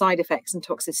side effects and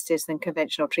toxicities than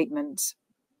conventional treatments.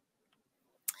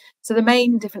 So the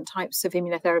main different types of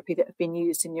immunotherapy that have been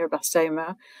used in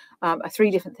neuroblastoma are three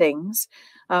different things.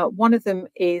 One of them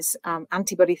is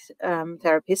antibody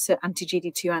therapies, so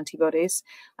anti-GD2 antibodies,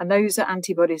 and those are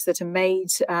antibodies that are made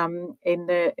in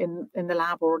the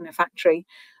lab or in a factory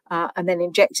and then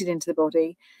injected into the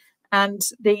body. And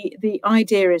the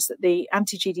idea is that the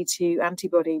anti-GD2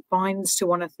 antibody binds to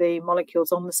one of the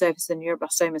molecules on the surface of the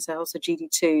neuroblastoma cells, so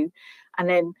GD2, and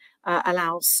then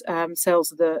allows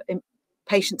cells of the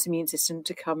patient's immune system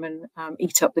to come and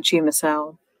eat up the tumour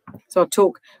cell. So I'll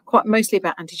talk quite mostly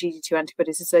about anti-GD2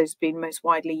 antibodies, as those have been most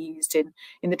widely used in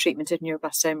the treatment of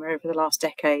neuroblastoma over the last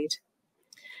decade.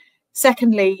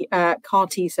 Secondly, CAR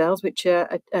T cells, which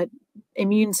are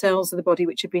immune cells of the body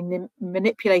which have been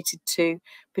manipulated to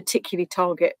particularly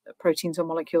target proteins or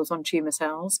molecules on tumour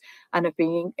cells, and have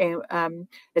been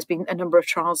there's been a number of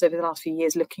trials over the last few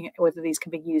years looking at whether these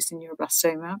can be used in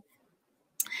neuroblastoma.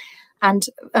 And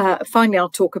finally, I'll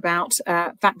talk about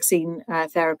vaccine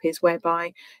therapies,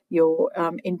 whereby you're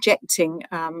injecting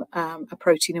a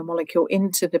protein or molecule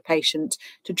into the patient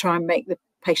to try and make the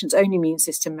patient's own immune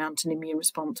system mount an immune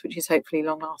response, which is hopefully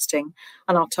long-lasting.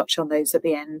 And I'll touch on those at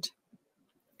the end.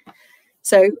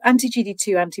 So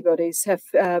anti-GD2 antibodies have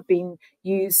been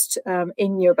used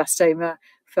in neuroblastoma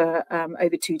for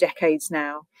over 2 decades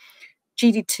now.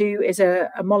 GD2 is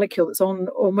a molecule that's on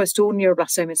almost all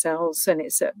neuroblastoma cells, and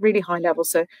it's at really high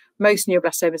levels. So most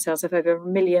neuroblastoma cells have over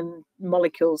 1 million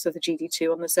molecules of the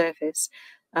GD2 on the surface.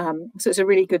 So it's a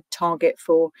really good target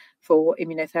for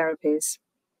immunotherapies.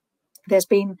 There's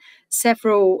been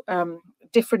several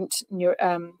different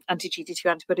anti-GD2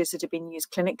 antibodies that have been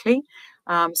used clinically.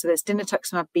 So there's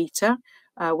dinutuximab beta,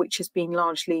 which has been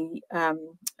largely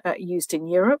used in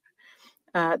Europe.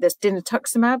 There's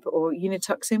dinutuximab or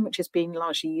Unituxin, which has been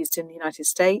largely used in the United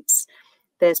States.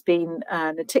 There's been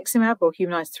natiximab or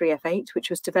humanized 3F8,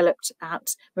 which was developed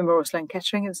at Memorial Sloan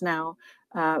Kettering and is now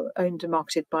owned and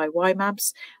marketed by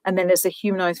Y-Mabs. And then there's the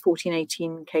humanized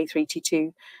 1418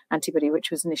 K3T2 antibody,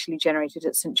 which was initially generated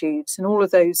at St Jude's. And all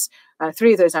of those,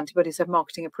 3 of those antibodies have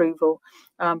marketing approval,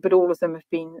 but all of them have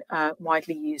been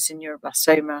widely used in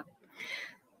neuroblastoma.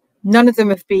 None of them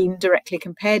have been directly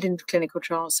compared in clinical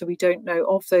trials, so we don't know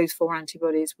of those 4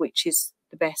 antibodies which is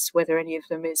the best, whether any of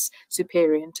them is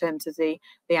superior in terms of the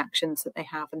actions that they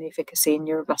have and the efficacy in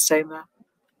neuroblastoma.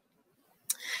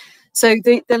 So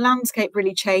the landscape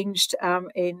really changed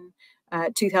in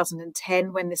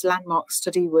 2010 when this landmark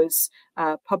study was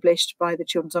published by the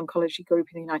Children's Oncology Group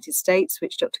in the United States,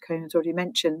 which Dr. Cohen has already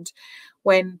mentioned,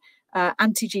 when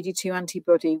anti-GD2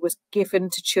 antibody was given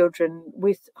to children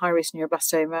with high-risk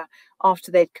neuroblastoma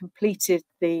after they'd completed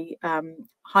the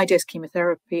high-dose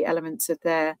chemotherapy elements of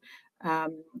their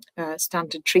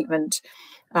standard treatment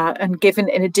and given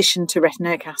in addition to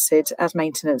retinoic acid as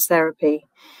maintenance therapy.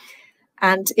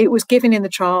 And it was given in the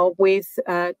trial with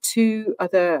 2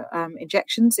 other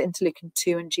injections,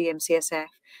 interleukin-2 and GM-CSF,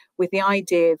 with the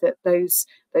idea that those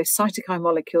cytokine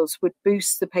molecules would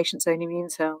boost the patient's own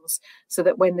immune cells, so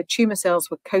that when the tumour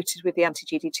cells were coated with the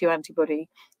anti-GD2 antibody,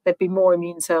 there'd be more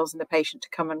immune cells in the patient to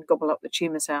come and gobble up the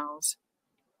tumour cells.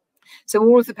 So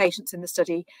all of the patients in the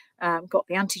study got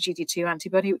the anti-GD2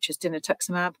 antibody, which is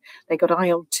dinutuximab. They got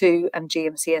IL-2 and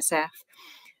GM-CSF.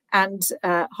 And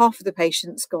half of the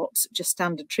patients got just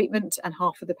standard treatment, and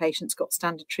half of the patients got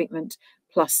standard treatment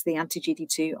plus the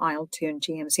anti-GD2, IL-2 and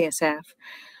GM-CSF.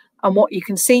 And what you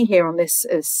can see here on this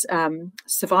is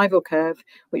survival curve,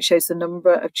 which shows the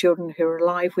number of children who are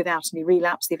alive without any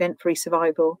relapse, the event-free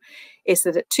survival, is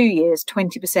that at 2 years,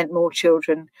 20% more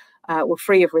children were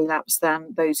free of relapse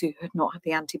than those who had not had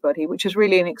the antibody, which is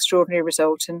really an extraordinary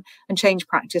result and changed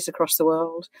practice across the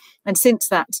world. And since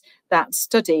that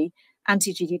study,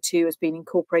 anti-GD2 has been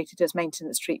incorporated as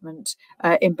maintenance treatment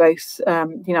in both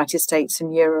the United States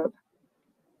and Europe.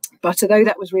 But although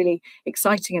that was really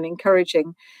exciting and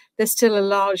encouraging, there's still a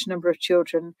large number of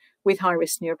children with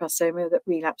high-risk neuroblastoma that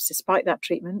relapse despite that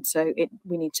treatment. So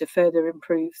we need to further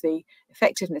improve the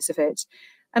effectiveness of it.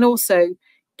 And also,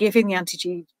 giving the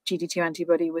anti-GD2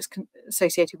 antibody was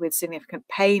associated with significant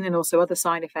pain and also other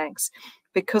side effects,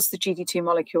 because the GD2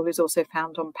 molecule is also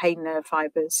found on pain nerve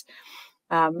fibers.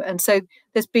 And so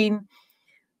there's been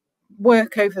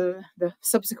work over the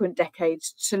subsequent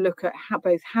decades to look at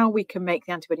both how we can make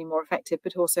the antibody more effective,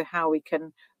 but also how we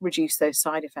can reduce those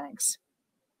side effects.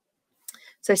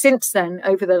 So since then,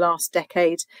 over the last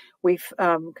decade, we've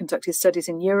conducted studies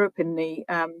in Europe in the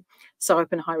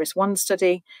SARP and high-risk 1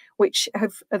 study, which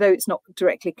have, although it's not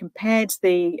directly compared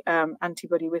the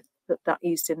antibody with that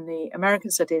used in the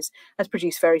American studies, has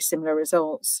produced very similar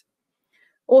results.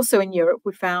 Also in Europe,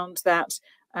 we found that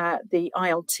the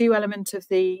IL-2 element of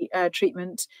the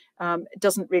treatment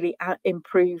doesn't really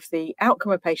improve the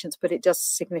outcome of patients, but it does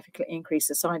significantly increase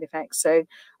the side effects. So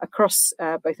across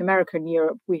both America and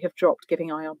Europe, we have dropped giving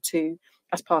IL-2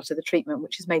 as part of the treatment,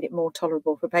 which has made it more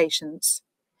tolerable for patients.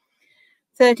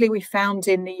 Thirdly, we found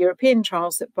in the European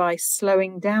trials that by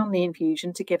slowing down the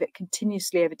infusion to give it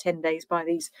continuously over 10 days by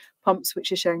these pumps,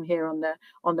 which are shown here on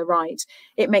the right,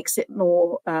 it makes it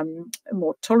more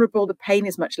tolerable. The pain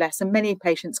is much less, and many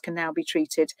patients can now be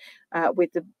treated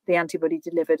with the antibody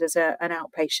delivered as an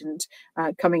outpatient,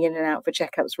 coming in and out for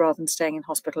checkups rather than staying in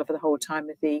hospital for the whole time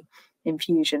of the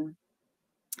infusion.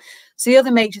 So the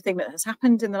other major thing that has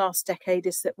happened in the last decade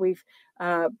is that we've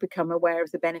become aware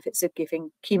of the benefits of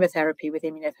giving chemotherapy with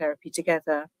immunotherapy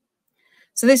together.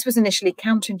 So this was initially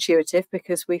counterintuitive,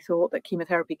 because we thought that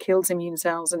chemotherapy kills immune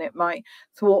cells and it might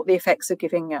thwart the effects of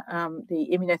giving the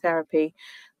immunotherapy.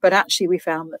 But actually we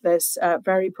found that there's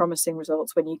very promising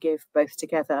results when you give both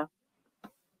together.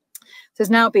 There's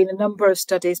now been a number of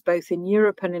studies, both in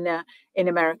Europe and in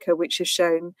America, which have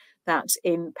shown that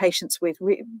in patients with,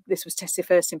 this was tested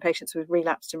first in patients with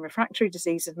relapsed and refractory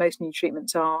disease, as most new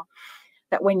treatments are,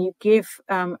 that when you give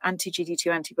anti-GD2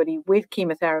 antibody with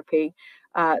chemotherapy,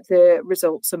 the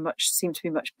results seem to be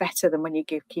much better than when you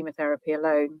give chemotherapy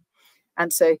alone.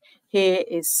 And so here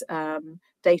is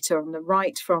data on the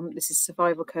right this is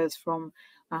survival curves from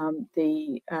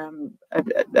an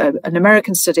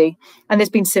American study, and there's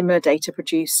been similar data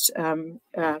produced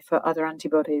for other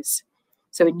antibodies.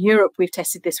 So in Europe, we've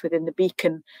tested this within the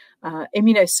Beacon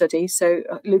immuno study. So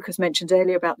Lucas mentioned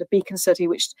earlier about the Beacon study,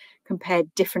 which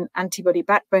compared different antibody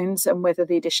backbones and whether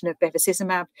the addition of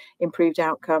bevacizumab improved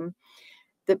outcome.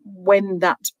 When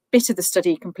that bit of the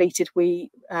study completed,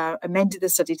 we amended the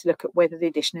study to look at whether the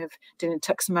addition of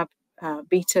dinutuximab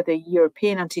beta, the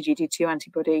European anti-GD2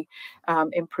 antibody,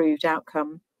 improved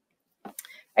outcome.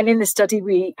 And in the study,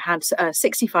 we had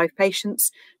 65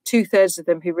 patients, 2/3 of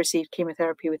them who received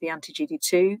chemotherapy with the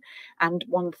anti-GD2, and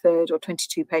 1/3 or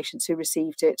 22 patients who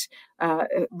received it,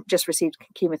 just received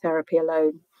chemotherapy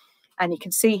alone. And you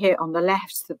can see here on the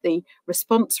left that the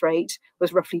response rate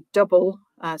was roughly double.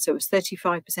 So it was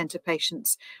 35% of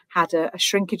patients had a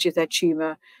shrinkage of their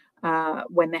tumour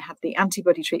when they had the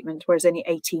antibody treatment, whereas only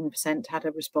 18% had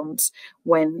a response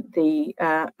when the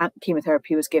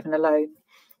chemotherapy was given alone.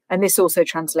 And this also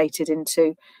translated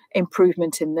into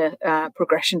improvement in the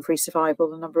progression-free survival,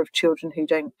 the number of children who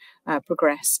don't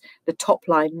progress. The top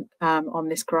line on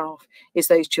this graph is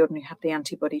those children who had the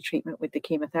antibody treatment with the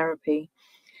chemotherapy.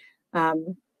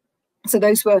 So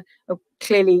those were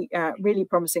clearly really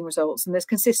promising results, and there's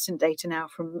consistent data now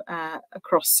from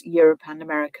across Europe and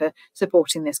America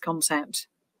supporting this concept.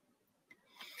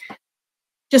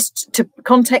 Just to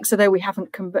context, although we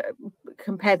haven't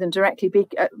compared them directly,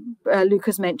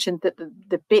 Lucas mentioned that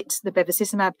the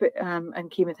bevacizumab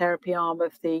and chemotherapy arm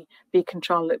of the Beacon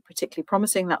trial looked particularly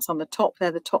promising. That's on the top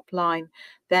there. The top line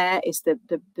there is the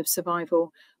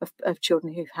survival of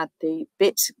children who've had the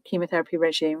BIT chemotherapy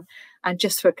regime. And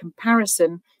just for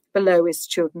comparison, below is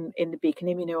children in the Beacon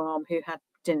immuno arm who had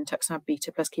dinutuximab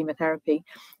beta plus chemotherapy.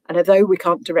 And although we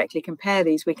can't directly compare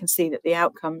these, we can see that the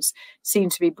outcomes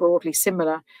seem to be broadly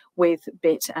similar with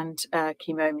BIT and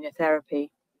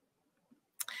chemoimmunotherapy.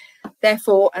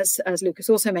 Therefore, as Lucas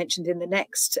also mentioned, in the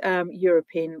next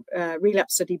European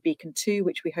relapse study, Beacon 2,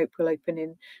 which we hope will open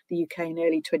in the UK in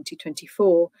early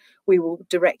 2024, we will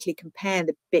directly compare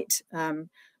the BIT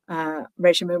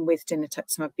regimen with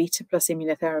dinutuximab beta plus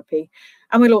immunotherapy,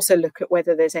 and we'll also look at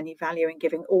whether there's any value in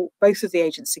giving both of the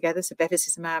agents together, so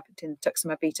bevacizumab,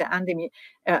 dinutuximab beta,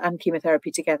 and chemotherapy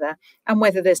together, and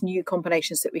whether there's new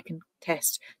combinations that we can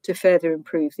test to further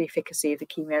improve the efficacy of the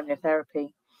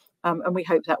chemoimmunotherapy. And we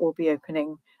hope that will be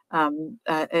opening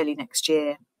early next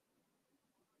year.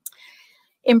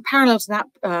 In parallel to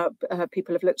that,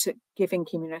 people have looked at giving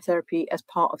chemotherapy as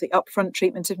part of the upfront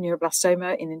treatment of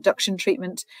neuroblastoma in induction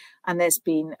treatment. And there's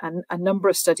been a number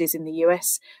of studies in the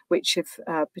US, which have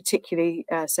particularly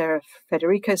Sarah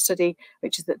Federico's study,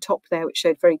 which is at the top there, which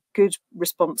showed very good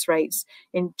response rates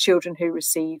in children who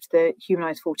received the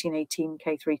humanized 1418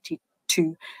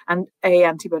 K3T2 and A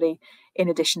antibody in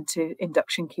addition to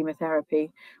induction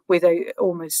chemotherapy, with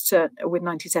almost with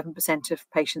 97%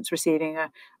 of patients receiving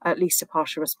at least a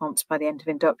partial response by the end of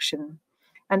induction.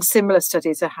 And similar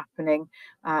studies are happening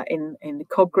in the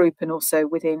COG group, and also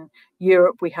within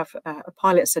Europe we have a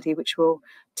pilot study which will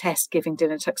test giving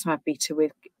dinutuximab beta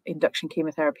with induction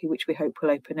chemotherapy, which we hope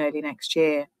will open early next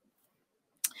year.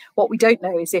 What we don't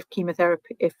know is if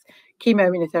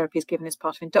chemoimmunotherapy is given as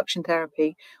part of induction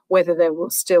therapy, whether there will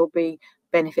still be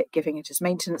benefit giving it as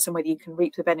maintenance, and whether you can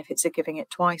reap the benefits of giving it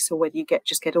twice, or whether you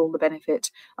just get all the benefit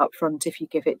up front if you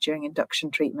give it during induction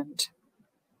treatment.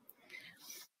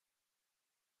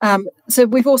 So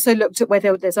we've also looked at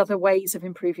whether there's other ways of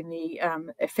improving the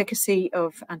efficacy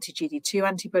of anti-GD2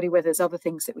 antibody, whether there's other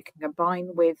things that we can combine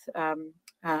with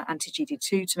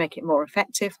anti-GD2 to make it more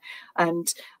effective.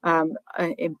 And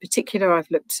in particular,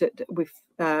 I've looked at, we've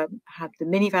had the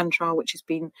Minivan trial, which has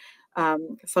been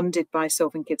funded by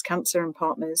Solving Kids Cancer and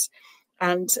partners,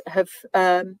 and have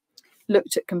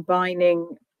looked at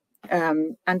combining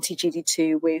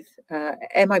anti-GD2 with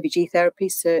MIBG therapy,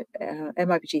 so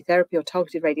MIBG therapy or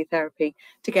targeted radiotherapy,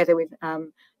 together with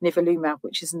nivolumab,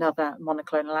 which is another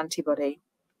monoclonal antibody.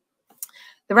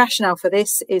 The rationale for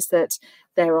this is that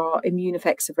there are immune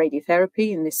effects of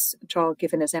radiotherapy in this trial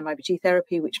given as MIBG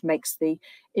therapy, which makes the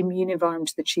immune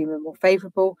environment of the tumour more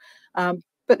favourable.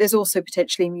 But there's also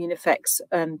potentially immune effects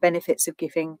and benefits of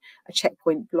giving a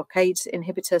checkpoint blockade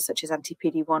inhibitor, such as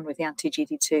anti-PD-1 with the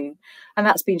anti-GD2. And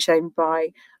that's been shown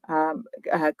by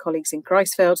colleagues in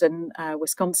Greifswald and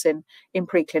Wisconsin in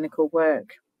preclinical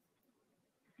work.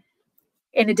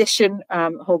 In addition,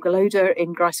 Holger Loder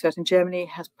in Greifswald in Germany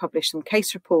has published some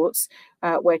case reports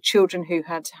where children who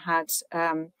had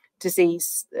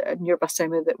disease,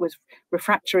 neuroblastoma that was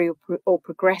refractory or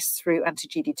progressed through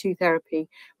anti-GD2 therapy,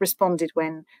 responded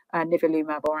when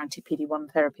nivolumab or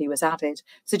anti-PD-1 therapy was added,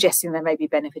 suggesting there may be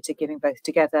benefit of giving both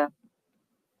together.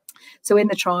 So in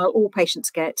the trial, all patients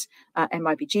get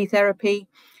MIBG therapy.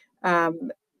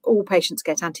 All patients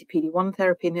get anti-PD-1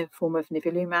 therapy in the form of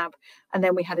nivolumab, and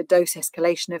then we had a dose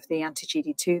escalation of the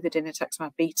anti-GD2, the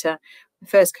dinutuximab beta. The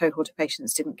first cohort of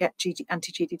patients didn't get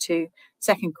anti-GD2,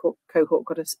 second cohort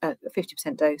got a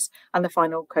 50% dose, and the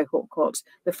final cohort got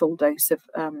the full dose of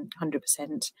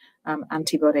 100%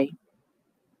 antibody.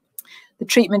 The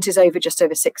treatment is over just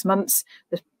over 6 months.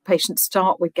 The patients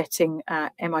start with getting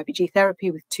MIBG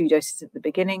therapy with 2 doses at the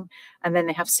beginning, and then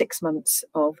they have 6 months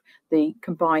of the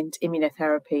combined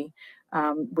immunotherapy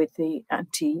with the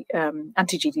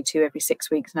anti-GD2 every 6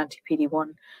 weeks and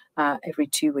anti-PD-1 every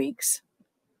 2 weeks.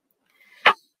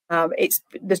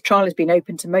 The trial has been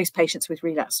open to most patients with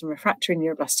relapsed and refractory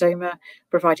neuroblastoma,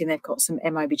 providing they've got some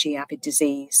MIBG-avid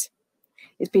disease.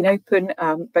 It's been open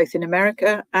both in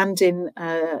America and in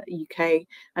UK,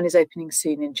 and is opening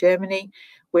soon in Germany.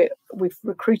 We've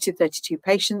recruited 32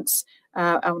 patients,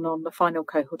 and on the final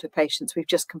cohort of patients, we've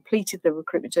just completed the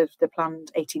recruitment of the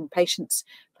planned 18 patients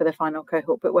for the final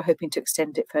cohort, but we're hoping to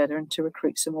extend it further and to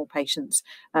recruit some more patients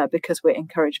because we're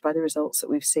encouraged by the results that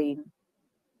we've seen.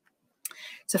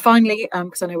 So finally,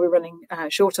 because I know we're running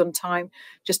short on time,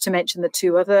 just to mention the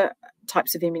two other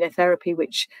types of immunotherapy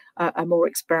which are more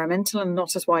experimental and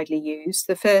not as widely used.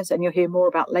 The first, and you'll hear more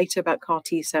about later, about CAR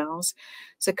T cells.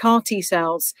 So CAR T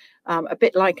cells, a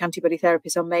bit like antibody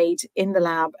therapies, are made in the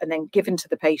lab and then given to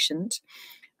the patient.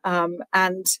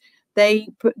 And they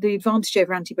put the advantage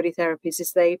over antibody therapies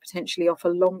is they potentially offer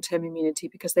long-term immunity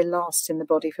because they last in the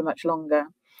body for much longer.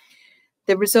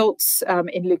 The results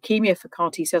in leukemia for CAR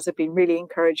T cells have been really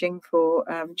encouraging for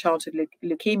childhood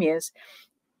leukemias,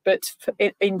 but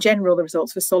in general, the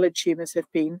results for solid tumours have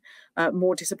been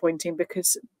more disappointing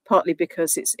partly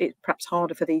because it's perhaps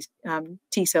harder for these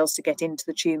T cells to get into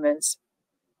the tumours.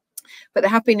 But there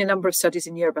have been a number of studies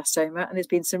in neuroblastoma, and there's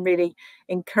been some really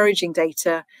encouraging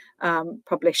data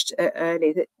published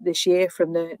earlier this year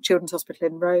from the Children's Hospital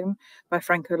in Rome by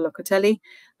Franco Locatelli,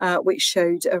 which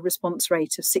showed a response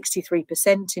rate of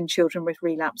 63% in children with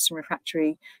relapsed and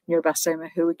refractory neuroblastoma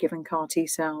who were given CAR T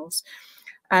cells.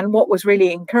 And what was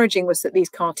really encouraging was that these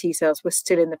CAR T cells were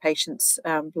still in the patient's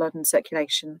blood and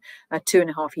circulation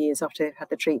 2.5 years after they've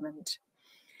had the treatment.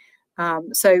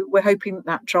 So we're hoping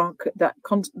that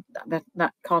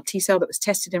that CAR T cell that was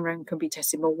tested in Rome can be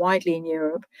tested more widely in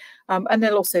Europe, and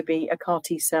there'll also be a CAR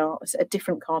T cell, a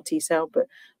different CAR T cell, but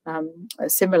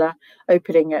similar,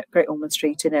 opening at Great Ormond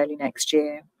Street in early next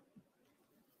year.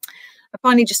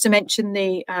 Finally, just to mention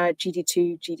the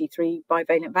GD2, GD3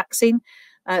 bivalent vaccine.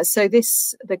 So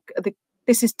this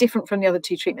is different from the other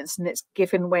two treatments, and it's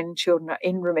given when children are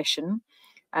in remission.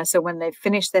 So when they've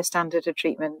finished their standard of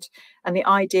treatment. And the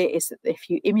idea is that if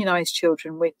you immunise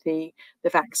children with the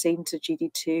vaccine to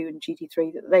GD2 and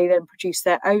GD3, that they then produce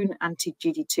their own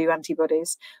anti-GD2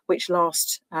 antibodies, which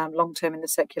last long-term in the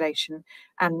circulation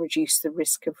and reduce the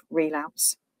risk of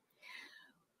relapse.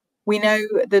 We know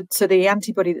that the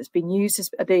antibody that's been used,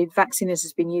 the vaccine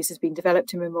has been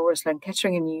developed in Memorial Sloan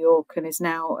Kettering in New York and is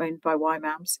now owned by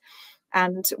Y-Mabs.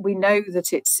 And we know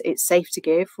that it's safe to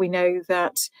give. We know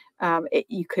that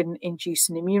you can induce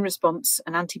an immune response,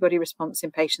 an antibody response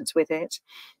in patients with it.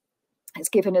 It's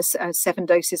given us 7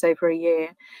 doses over a year,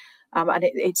 and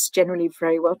it's generally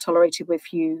very well tolerated with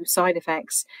few side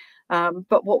effects.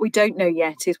 But what we don't know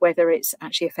yet is whether it's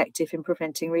actually effective in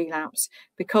preventing relapse,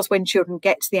 because when children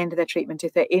get to the end of their treatment,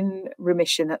 if they're in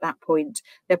remission at that point,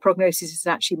 their prognosis is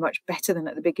actually much better than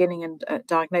at the beginning and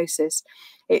diagnosis.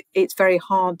 It's very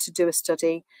hard to do a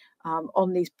study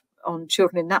on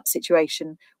children in that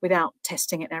situation without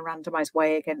testing it in a randomized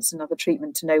way against another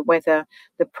treatment to know whether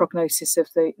the prognosis of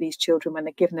these children when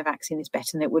they're given the vaccine is better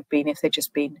than it would be if they'd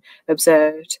just been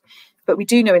observed. But we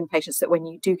do know in patients that when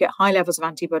you do get high levels of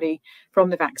antibody from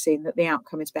the vaccine, that the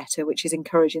outcome is better, which is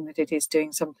encouraging that it is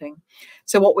doing something.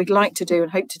 So what we'd like to do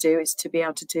and hope to do is to be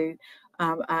able to do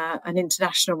an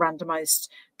international randomized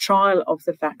trial of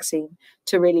the vaccine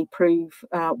to really prove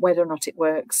whether or not it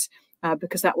works,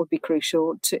 because that would be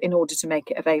crucial in order to make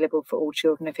it available for all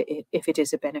children if it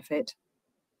is a benefit.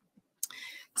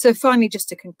 So finally, just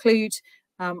to conclude,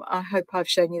 I hope I've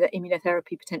shown you that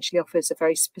immunotherapy potentially offers a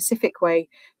very specific way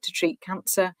to treat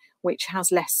cancer, which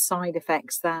has less side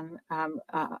effects than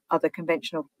other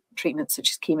conventional treatments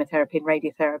such as chemotherapy and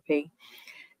radiotherapy.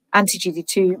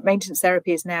 Anti-GD2 maintenance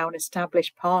therapy is now an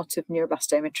established part of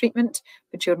neuroblastoma treatment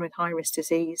for children with high-risk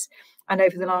disease. And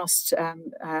over the last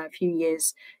few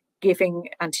years, giving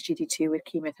anti-GD2 with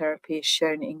chemotherapy has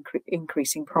shown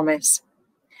increasing promise.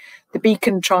 The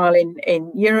Beacon trial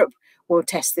in Europe will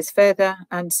test this further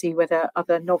and see whether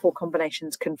other novel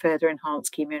combinations can further enhance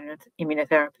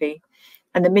immunotherapy.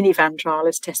 And the Minivan trial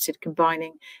has tested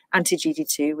combining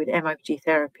anti-GD2 with MOG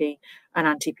therapy and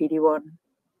anti-PD-1.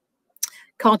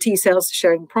 CAR T cells are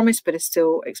showing promise, but are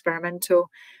still experimental.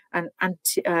 And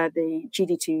the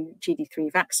GD2,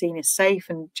 GD3 vaccine is safe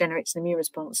and generates an immune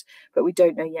response, but we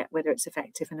don't know yet whether it's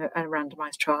effective, and a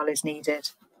randomized trial is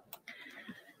needed.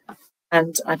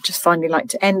 And I'd just finally like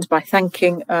to end by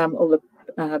thanking all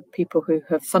the people who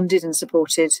have funded and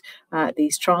supported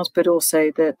these trials, but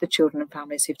also the children and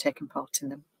families who've taken part in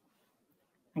them.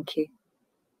 Thank you.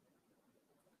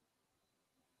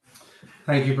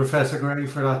 Thank you, Professor Gray,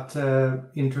 for that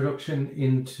introduction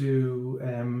into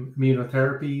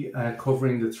immunotherapy,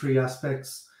 covering the 3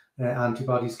 aspects,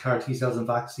 antibodies, CAR T cells and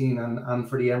vaccine, and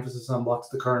for the emphasis on what's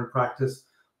the current practice,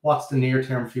 what's the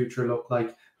near-term future look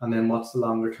like, and then what's the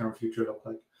longer-term future look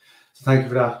like. So thank you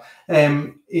for that.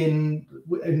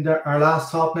 Our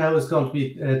last talk now is going to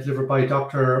be delivered by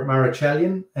Dr. Mara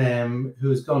Chelian,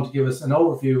 who is going to give us an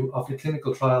overview of the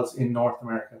clinical trials in North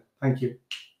America. Thank you.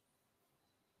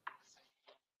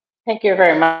 Thank you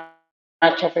very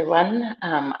much, everyone.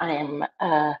 I am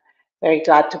Very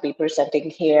glad to be presenting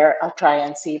here. I'll try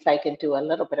and see if I can do a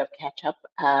little bit of catch up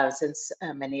since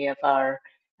many of our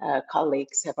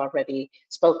colleagues have already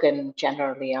spoken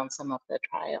generally on some of the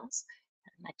trials.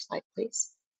 Next slide,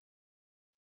 please.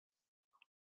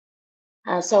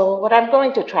 So what I'm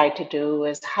going to try to do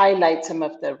is highlight some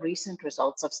of the recent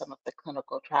results of some of the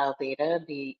clinical trial data in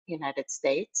the United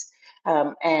States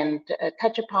and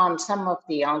touch upon some of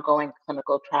the ongoing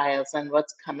clinical trials and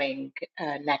what's coming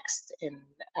next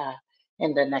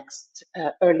in the next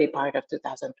early part of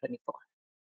 2024.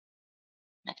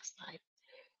 Next slide.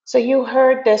 So you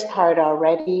heard this part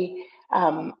already.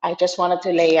 I just wanted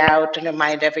to lay out and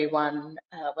remind everyone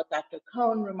what Dr.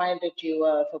 Cohn reminded you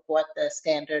of what the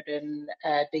standard in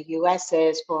the US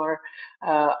is for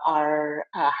our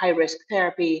high-risk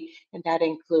therapy, and that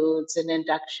includes an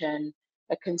induction,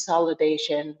 a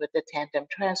consolidation with the tandem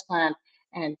transplant,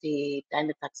 and the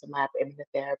dinutuximab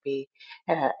immunotherapy.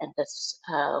 And this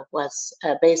was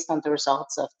based on the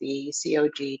results of the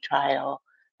COG trial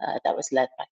that was led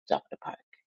by Dr. Park.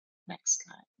 Next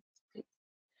slide, please.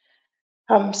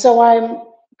 So I'm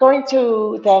going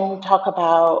to then talk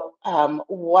about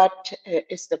what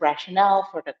is the rationale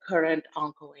for the current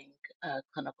ongoing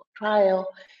clinical trial.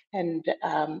 And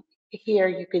here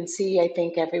you can see, I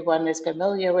think everyone is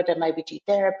familiar with MIBG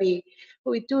therapy.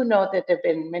 But we do know that there have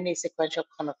been many sequential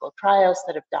clinical trials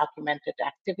that have documented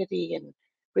activity in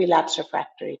relapse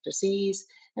refractory disease,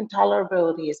 and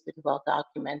tolerability has been well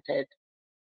documented.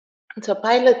 So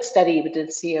pilot study within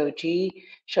COG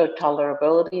showed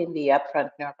tolerability in the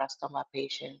upfront neuroblastoma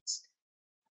patients.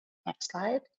 Next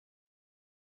slide.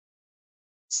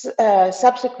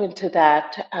 Subsequent to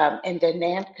that, in the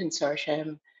NANT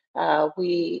consortium,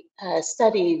 we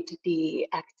studied the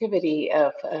activity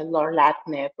of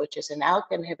lorlatinib, which is an ALK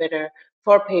inhibitor,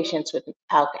 for patients with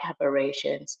ALK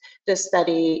aberrations. This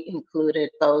study included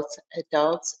both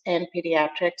adults and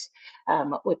pediatrics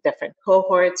with different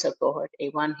cohorts. So cohort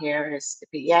A1 here is the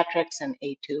pediatrics, and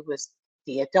A2 was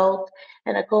the adult,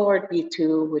 and a cohort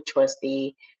B2, which was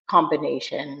the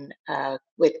combination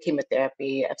with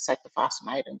chemotherapy of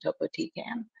cyclophosphamide and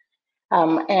topotecan.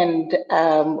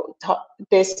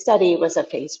 This study was a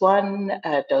phase 1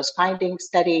 dose finding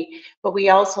study, but we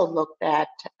also looked at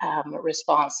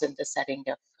response in the setting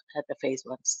of the phase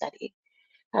 1 study.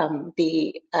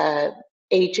 The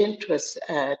agent was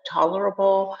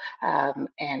tolerable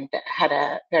and had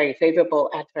a very favorable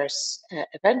adverse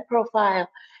event profile.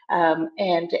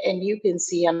 And you can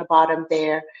see on the bottom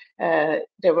there,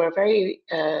 there were very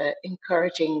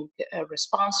encouraging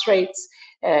response rates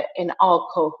in all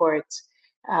cohorts,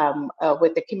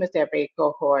 with the chemotherapy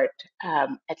cohort,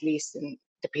 at least in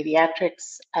the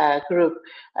pediatrics group,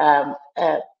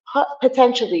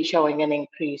 potentially showing an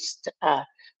increased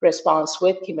response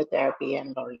with chemotherapy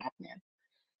and lorlatinib.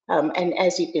 And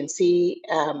as you can see,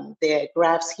 the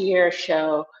graphs here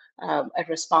show a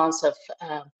response of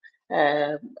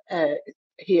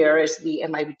here is the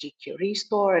MIBG Curie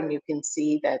score, and you can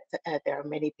see that there are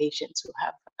many patients who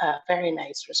have very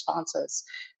nice responses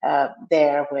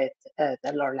there with the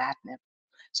lorlatinib.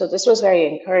 So this was very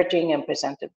encouraging and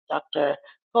presented Dr.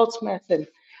 Goldsmith.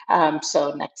 And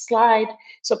so next slide.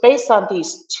 So based on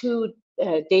these two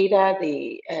data,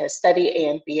 the study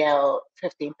ANBL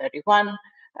 1531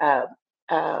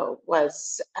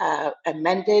 was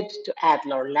amended to add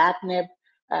lorlatinib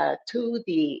to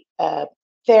the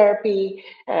therapy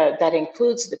that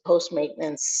includes the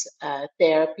post-maintenance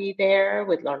therapy there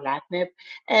with lorlatinib,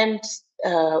 and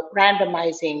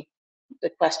randomizing the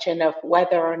question of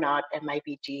whether or not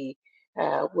MIBG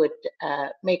would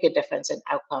make a difference in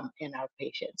outcome in our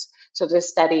patients. So this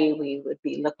study, we would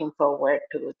be looking forward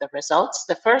to the results.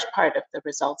 The first part of the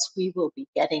results we will be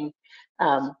getting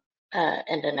in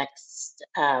the next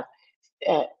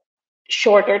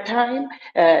shorter time.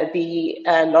 The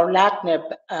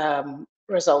lorlatinib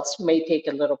results may take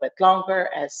a little bit longer,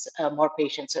 as more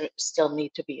patients still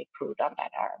need to be accrued on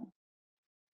that arm.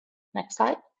 Next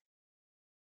slide.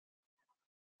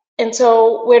 And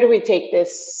so where do we take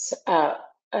this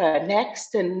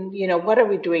next? And, you know, what are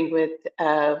we doing with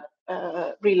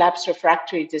relapse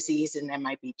refractory disease in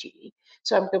MIBG?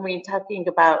 So I'm going to be talking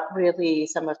about really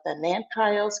some of the NANT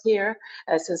trials here,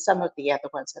 since some of the other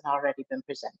ones have already been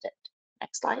presented.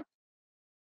 Next slide.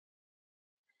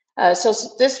 So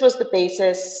this was the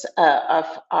basis of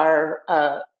our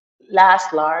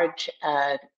last large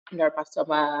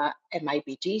neuroblastoma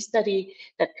MIBG study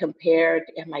that compared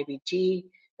MIBG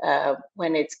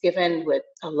when it's given with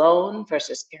alone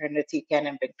versus irinotecan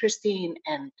and vincristine,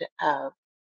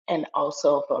 and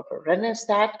also for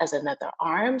vorinostat as another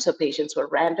arm. So patients were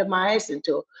randomized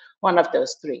into one of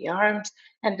those three arms.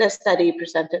 And this study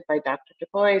presented by Dr. Du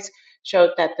Bois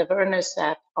showed that the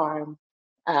vorinostat arm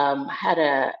had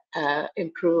a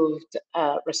improved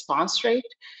response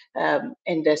rate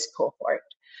in this cohort.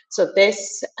 So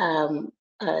this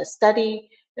study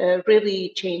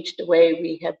really changed the way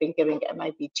we have been giving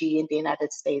MIBG in the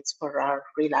United States for our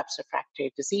relapse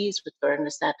refractory disease, with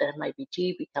vorinostat and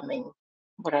MIBG becoming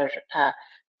what are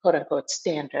quote unquote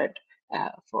standard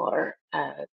for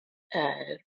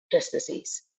this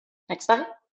disease. Next slide.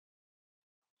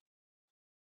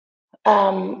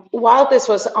 While this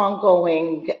was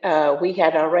ongoing, we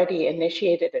had already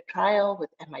initiated a trial with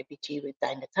MIBG with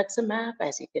dinutuximab.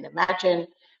 As you can imagine,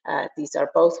 these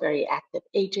are both very active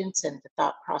agents, and the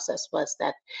thought process was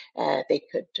that they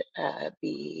could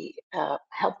be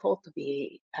helpful to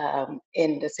be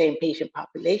in the same patient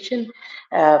population.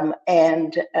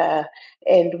 And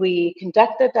we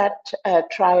conducted that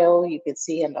trial, you can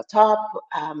see in the top,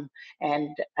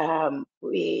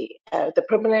 the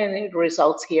preliminary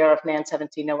results here of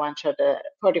NAN1701 showed a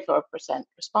 44%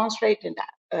 response rate in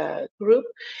that group.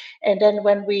 And then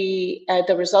when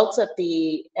the results of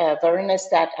the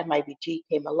vorinostat MIBG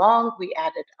came along, we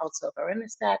added also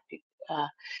vorinostat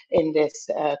in this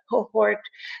cohort,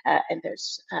 and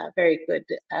there's very good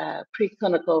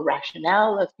preclinical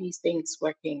rationale of these things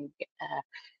working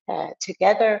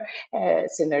together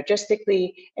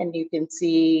synergistically, and you can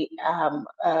see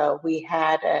we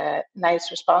had a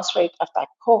nice response rate of that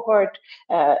cohort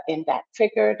in that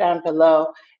figure down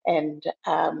below, and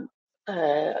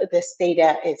this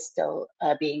data is still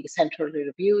being centrally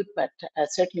reviewed, but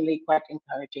certainly quite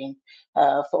encouraging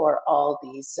for all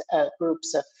these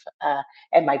groups of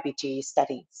MIBG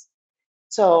studies.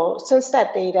 So since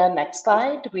that data, next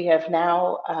slide, we have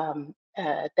now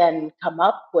then come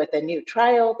up with a new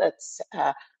trial that's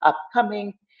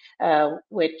upcoming,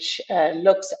 which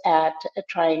looks at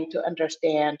trying to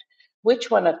understand which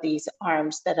one of these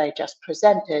arms that I just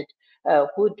presented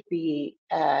would be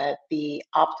the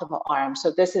optimal arm. So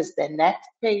this is the next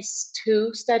phase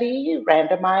 2 study,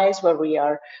 randomized, where we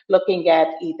are looking at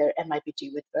either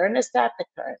MIBG with vorinostat, the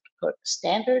current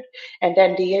standard, and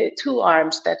then the two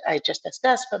arms that I just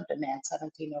discussed from the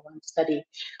NAN1701 study,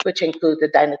 which include the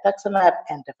dinutuximab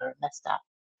and the vorinostat.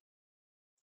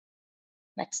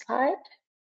 Next slide.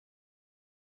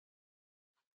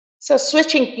 So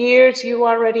switching gears, you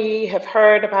already have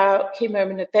heard about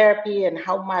chemoimmunotherapy and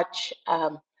how much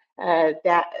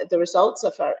that the results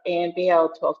of our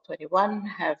ANBL-1221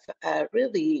 have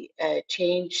really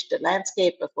changed the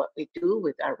landscape of what we do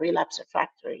with our relapse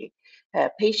refractory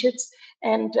patients.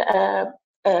 And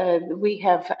we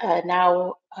have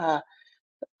now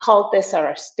called this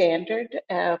our standard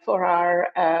for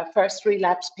our first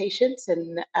relapse patients,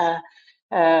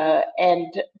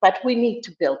 but we need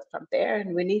to build from there,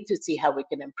 and we need to see how we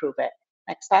can improve it.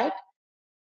 Next slide.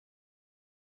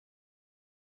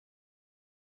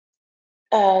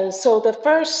 So the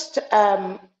first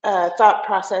thought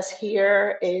process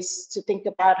here is to think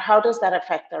about how does that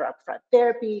affect our upfront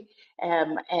therapy,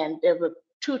 and there were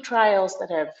two trials that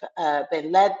have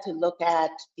been led to look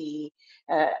at the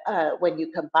when you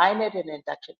combine it in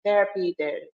induction therapy.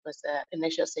 There was an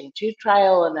initial St. Jude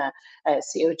trial and a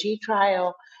COG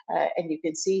trial, and you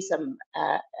can see some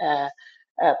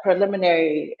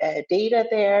preliminary data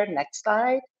there. Next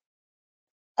slide.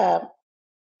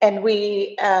 And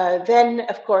we then,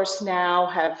 of course, now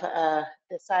have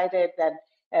decided that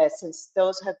since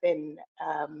those have been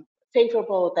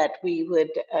favorable, that we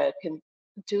would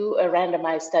do a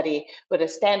randomized study with a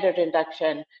standard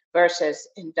induction versus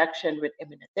induction with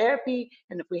immunotherapy.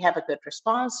 And if we have a good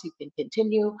response, you can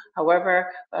continue. However,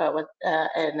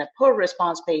 in a poor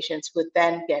response patients would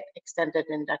then get extended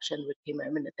induction with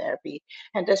chemoimmunotherapy.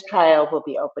 And this trial will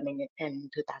be opening in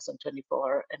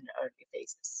 2024 in the early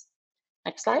phases.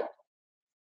 Next slide.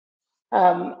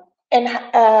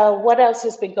 What else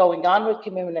has been going on with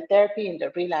chemoimmunotherapy in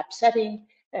the relapse setting?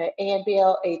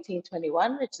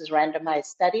 ANBL-1821, which is a randomized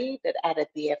study that added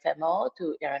the FMO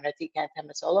to irinotecan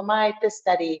temozolomide. This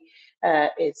study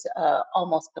is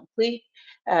almost complete,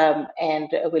 and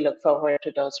we look forward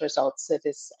to those results. It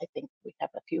is, I think we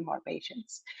have a few more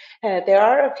patients. There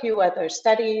are a few other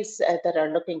studies that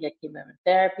are looking at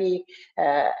chemotherapy.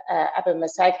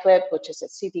 Abemaciclib, which is a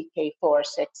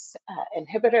CDK4/6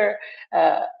 inhibitor,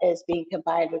 is being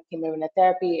combined with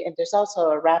chemotherapy, and there's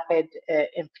also a rapid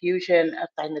infusion of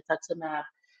dinutuximab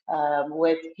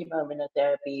with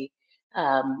chemoimmunotherapy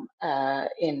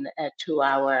in a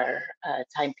 2-hour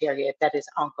time period that is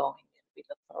ongoing. We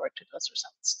look forward to those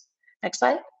results. Next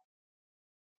slide.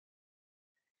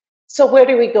 So where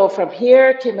do we go from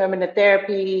here?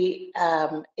 Chemoimmunotherapy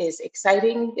is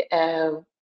exciting,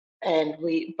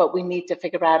 but we need to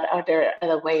figure out, are there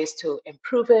other ways to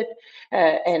improve it?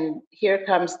 And here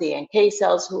comes the NK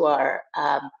cells, who are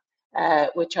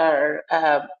which are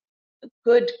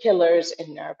good killers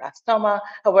in neuroblastoma.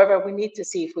 However, we need to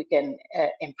see if we can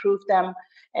improve them.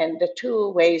 And the two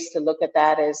ways to look at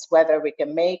that is whether we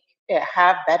can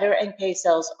have better NK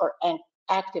cells or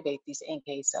activate these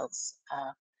NK cells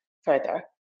further.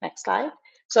 Next slide.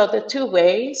 So the two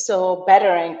ways, so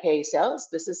better NK cells,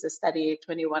 this is the study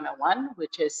 2101,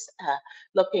 which is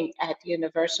looking at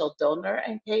universal donor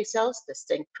NK cells, the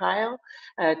STINC trial.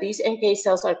 These NK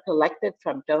cells are collected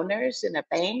from donors in a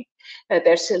bank.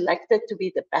 They're selected to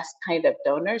be the best kind of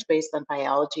donors based on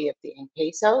biology of the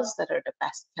NK cells that are the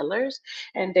best killers.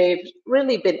 And they've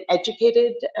really been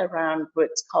educated around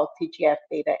what's called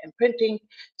TGF-beta imprinting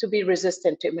to be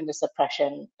resistant to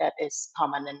immunosuppression that is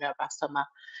common in neuroblastoma.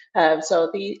 So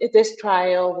this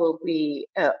trial will be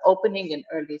opening in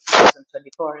early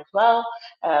 2024 as well,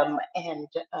 and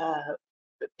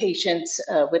patients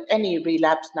with any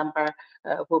relapse number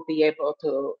will be able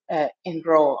to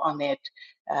enroll on it,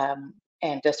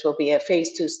 and this will be a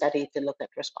phase 2 study to look at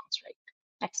response rate.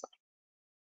 Next slide.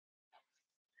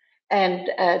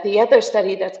 And the other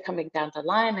study that's coming down the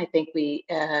line, I think we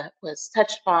was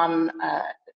touched upon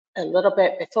a little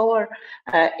bit before,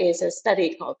 is a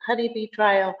study called Honeybee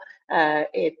trial.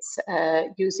 It's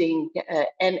using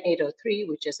N803,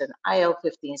 which is an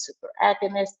IL-15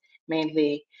 superagonist.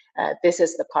 Mainly, this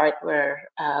is the part where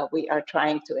we are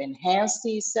trying to enhance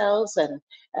these cells and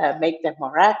make them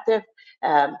more active.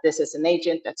 This is an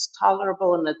agent that's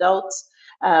tolerable in adults,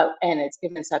 and it's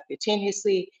given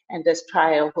subcutaneously. And this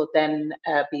trial will then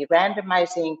be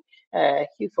randomizing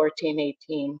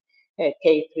Q1418,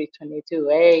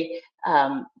 K322A,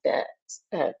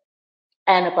 the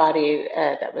antibody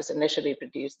that was initially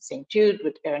produced in St. Jude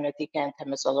with irinotecan,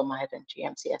 temozolomide, and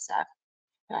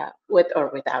GM-CSF, with or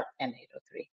without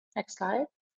N803. Next slide.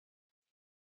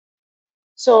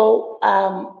 So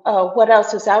what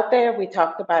else is out there? We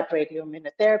talked about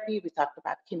radioimmunotherapy. We talked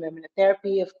about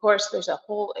chemoimmunotherapy. Of course, there's a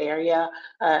whole area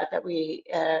that we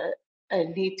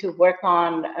need to work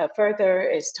on further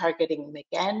is targeting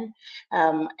MIG-N.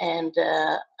 And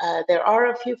there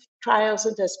are a few trials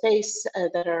in the space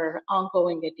that are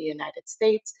ongoing in the United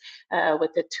States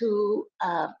with the two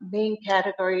main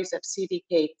categories of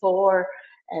CDK4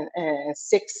 and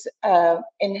 6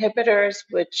 inhibitors,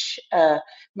 which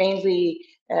mainly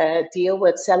deal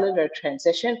with cellular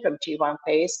transition from G1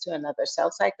 phase to another cell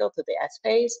cycle to the S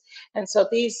phase. And so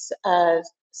these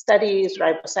studies,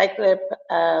 ribociclib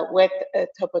with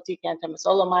topotecan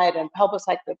temozolomide and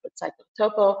palbociclib with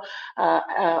cyclotopo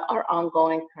are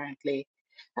ongoing currently.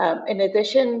 In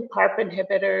addition, PARP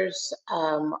inhibitors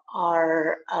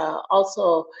are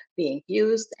also being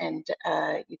used, and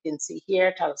you can see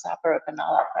here talazoparib and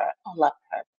olaparib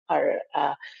are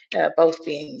both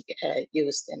being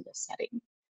used in this setting.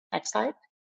 Next slide.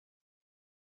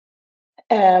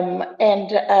 And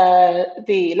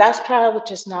the last trial,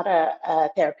 which is not a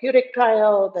therapeutic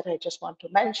trial that I just want to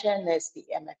mention, is the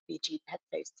MFBG PET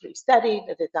phase 3 study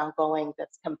that is ongoing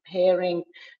that's comparing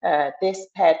this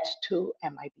PET to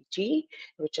MIBG,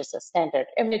 which is a standard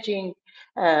imaging.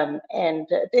 And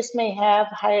this may have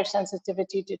higher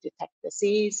sensitivity to detect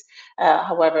disease.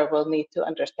 However, we'll need to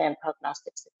understand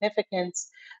prognostic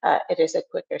significance. It is a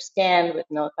quicker scan with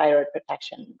no thyroid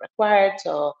protection required.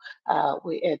 So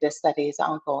this study is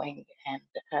ongoing, and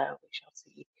we shall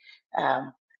see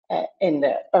in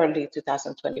the early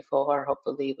 2024,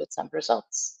 hopefully with some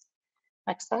results.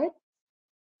 Next slide.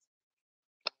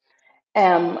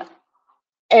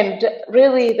 And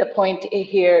really the point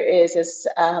here is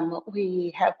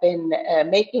we have been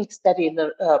making steady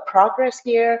progress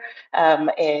here.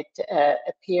 It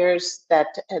appears that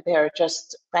there are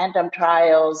just random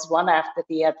trials, one after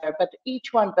the other, but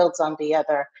each one builds on the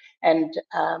other. And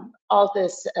all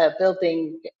this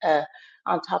building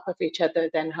on top of each other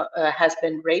then has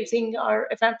been raising our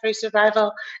event-free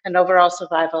survival and overall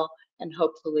survival, and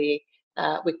hopefully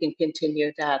we can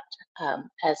continue that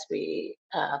as we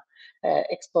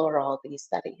explore all these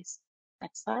studies.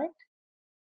 Next slide.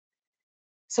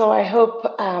 So I hope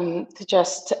to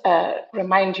just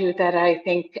remind you that I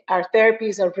think our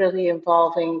therapies are really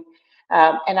evolving,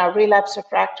 and our relapse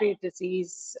refractory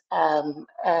disease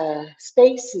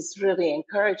space is really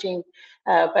encouraging,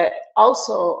 but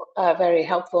also very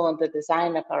helpful in the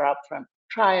design of our upfront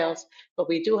trials. But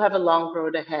we do have a long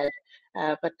road ahead,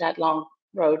 but that long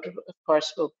road, of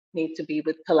course, will need to be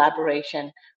with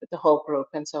collaboration with the whole group.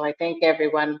 And so I thank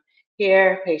everyone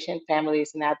here, patient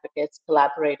families and advocates,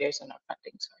 collaborators, and our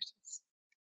funding sources.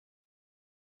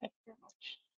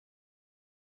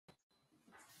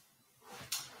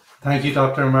 Thank you,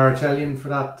 Dr. Maratellian, for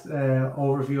that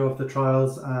overview of the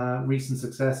trials, recent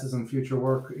successes and future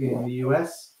work in the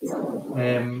US.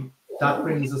 That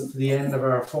brings us to the end of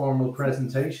our formal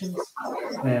presentations.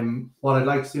 What I'd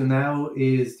like to do now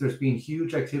is, there's been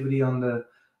huge activity on the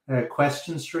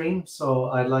question stream, so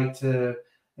I'd like to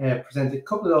present a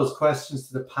couple of those questions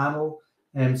to the panel.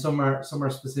 Some are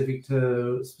specific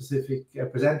to specific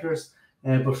presenters,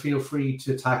 but feel free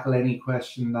to tackle any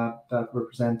question that were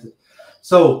presented.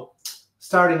 So,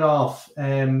 starting off,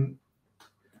 one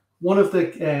of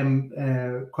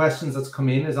the questions that's come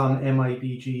in is on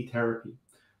MIBG therapy.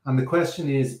 And the question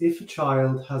is, if a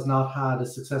child has not had a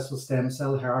successful stem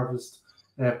cell harvest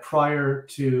prior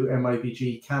to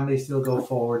MIBG, can they still go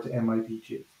forward to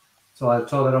MIBG? So I'll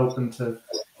throw that open to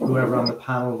whoever on the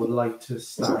panel would like to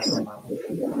start on that one.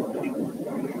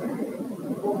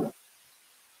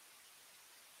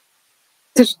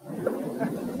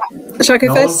 Shall I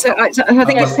go first? So I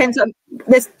think it depends on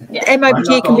this. Yeah.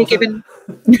 MIBG can be given.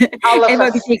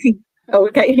 MIBG can. Oh,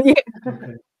 okay.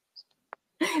 Okay.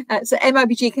 So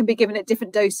MIBG can be given at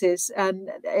different doses, and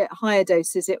at higher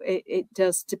doses it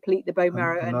does deplete the bone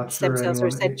marrow, and stem cells are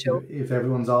essential. If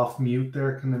everyone's off mute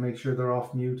there, can they make sure they're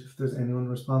off mute if there's anyone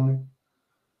responding?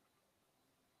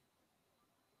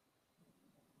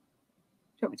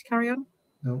 Do you want me to carry on?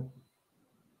 No.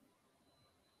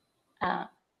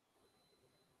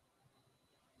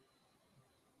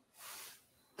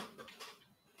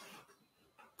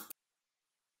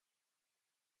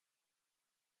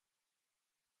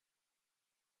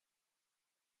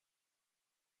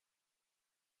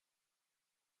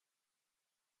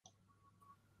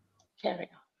 Carry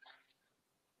on.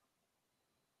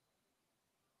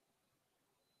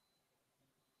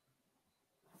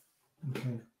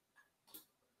 Okay.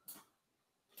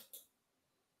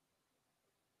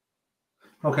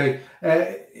 Okay,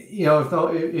 you know,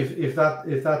 if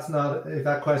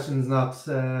that question's not,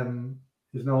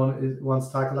 if no one wants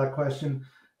to tackle that question,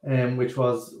 which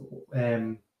was,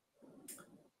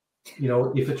 you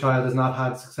know, if a child has not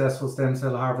had successful stem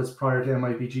cell harvest prior to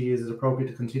MIBG, is it appropriate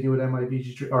to continue with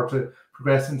MIBG or to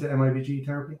progress into MIBG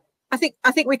therapy? I think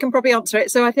we can probably answer it.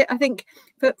 So I think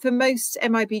for most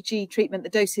MIBG treatment, the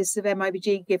doses of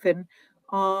MIBG given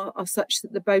are such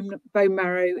that the bone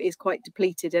marrow is quite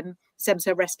depleted and stem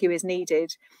cell rescue is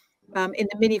needed. In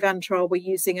the minivan trial, we're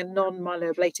using a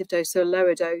non-myeloablative dose, so a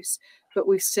lower dose, but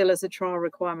we've still, as a trial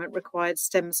requirement, required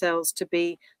stem cells to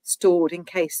be stored in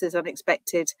case there's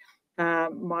unexpected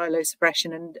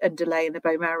myelosuppression and delay in the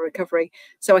bone marrow recovery.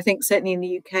 So I think certainly in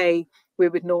the UK, we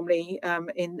would normally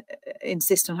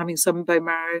insist on having some bone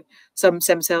marrow, some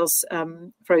stem cells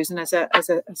frozen as a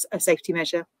safety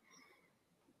measure.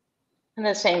 And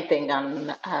the same thing on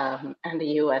the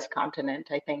U.S. continent.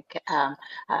 I think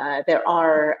there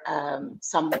are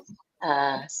some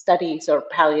studies or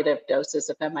palliative doses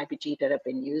of MIBG that have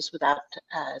been used without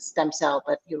stem cell,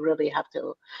 but you really have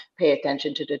to pay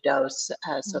attention to the dose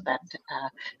so that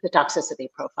the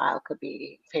toxicity profile could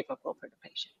be favorable for the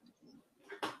patient.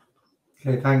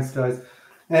 Okay, thanks, guys.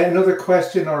 Another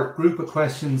question or group of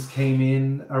questions came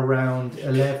in around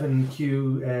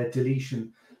 11q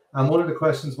deletion. And one of the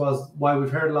questions was, while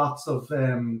we've heard lots of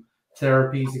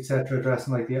therapies, etc.,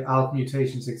 addressing like the ALK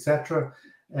mutations, etc.,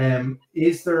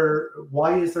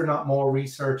 why is there not more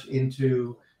research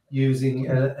into using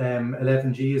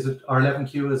 11G or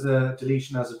 11q as a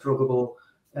deletion as a druggable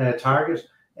target?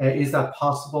 Is that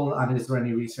possible, and is there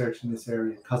any research in this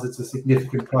area? Because it's a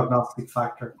significant prognostic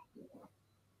factor.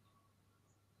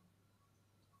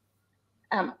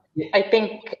 I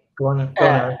think. Go on.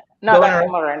 No, Dr.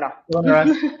 Moreno.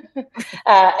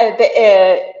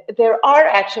 There are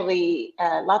actually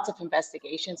lots of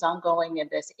investigations ongoing in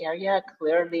this area.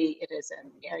 Clearly, it is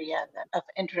an area of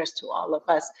interest to all of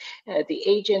us. The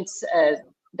agents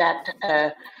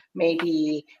that may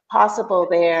be possible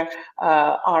there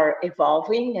are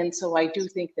evolving, and so I do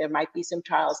think there might be some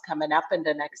trials coming up in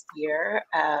the next year,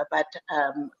 but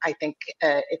I think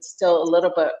it's still a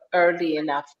little bit early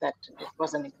enough that it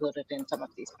wasn't included in some of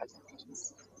these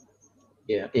presentations.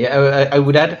 Yeah. I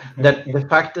would add that the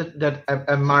fact that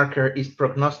a marker is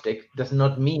prognostic does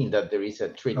not mean that there is a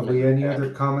treatment. Have we any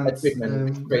other comments?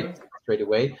 Straight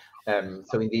away.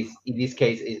 So in this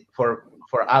case, for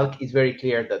ALK, it's very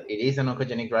clear that it is an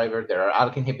oncogenic driver. There are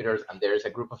ALK inhibitors, and there is a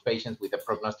group of patients with a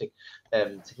prognostic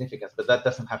significance, but that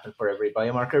doesn't happen for every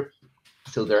biomarker.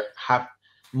 So there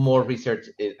more research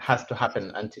has to happen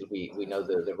until we know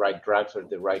the right drugs or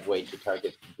the right way to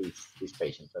target these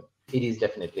patients. But it is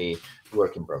definitely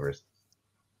work in progress.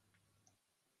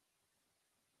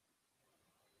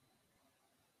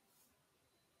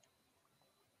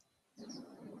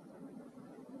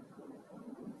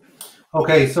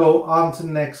 Okay, so on to the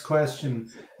next question.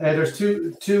 There's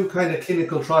two kind of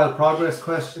clinical trial progress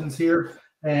questions here,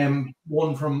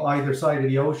 one from either side of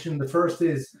the ocean. The first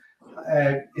is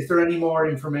there any more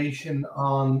information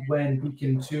on when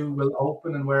Beacon 2 will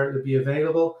open and where it will be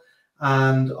available?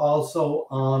 And also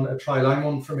on a trial I'm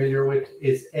unfamiliar with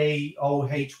is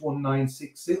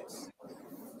AOH1966.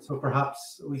 So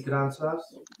perhaps we could answer that.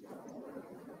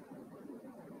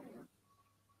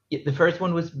 Yeah, the first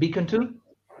one was Beacon 2?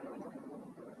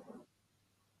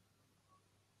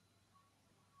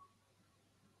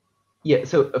 Yeah,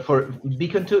 so for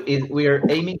Beacon 2, we are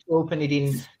aiming to open it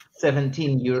in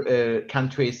 17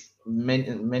 countries,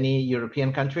 many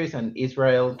European countries, and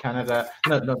Israel, Canada,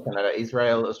 not Canada,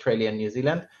 Israel, Australia, and New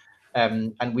Zealand.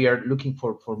 And we are looking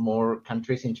for more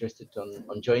countries interested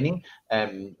on joining.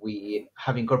 We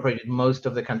have incorporated most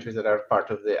of the countries that are part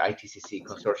of the ITCC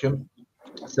consortium.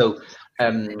 So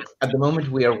at the moment,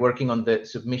 we are working on the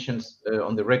submissions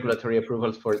on the regulatory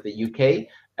approvals for the UK.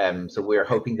 So we are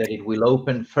hoping that it will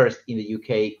open first in the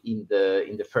UK in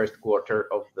the first quarter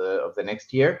of the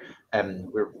next year.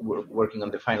 We're working on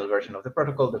the final version of the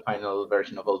protocol, the final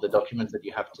version of all the documents that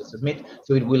you have to submit.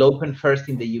 So it will open first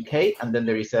in the UK, and then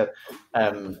there is a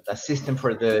system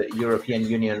for the European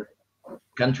Union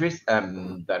countries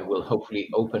that will hopefully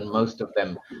open most of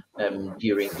them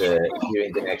during the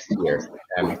next year.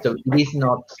 So it is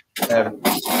not.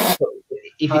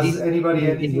 Has anybody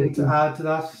anything to add to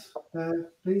that,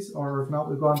 please? Or if not,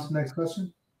 we'll go on to the next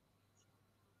question.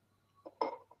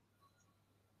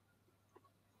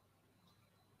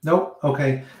 No?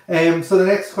 Okay. So the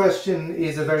next question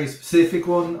is a very specific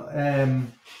one.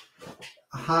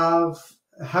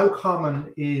 How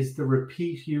common is the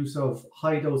repeat use of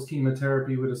high-dose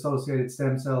chemotherapy with associated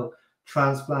stem cell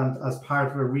transplant as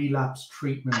part of a relapse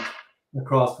treatment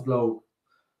across the globe?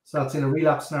 So that's in a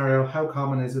relapse scenario. How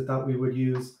common is it that we would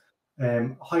use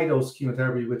high-dose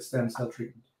chemotherapy with stem cell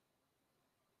treatment?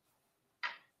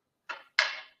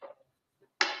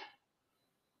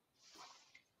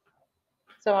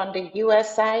 So on the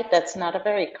US side, that's not a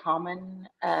very common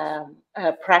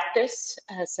practice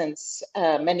since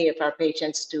many of our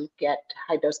patients do get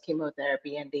high-dose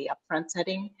chemotherapy in the upfront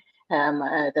setting.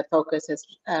 The focus has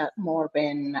more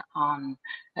been on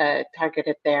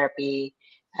targeted therapy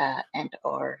and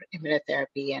or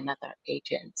immunotherapy and other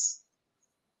agents.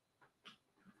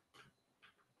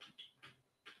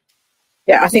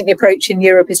 Yeah, I think the approach in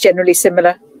Europe is generally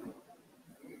similar.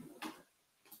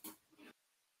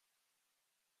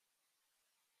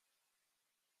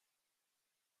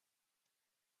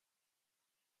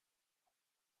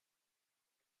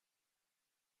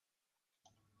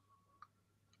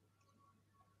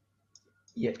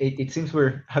 Yeah, it seems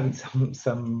we're having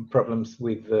some problems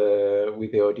with the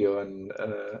audio and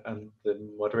the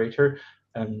moderator,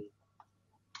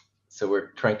 so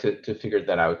we're trying to figure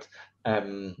that out.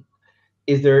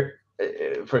 Is there,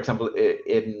 for example,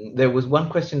 there was one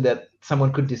question that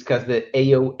someone could discuss the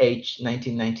AOH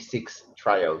 1996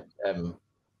 trial. Do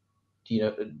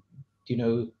you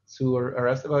know Sue or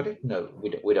us about it? No,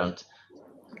 we don't.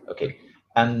 Okay.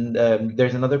 And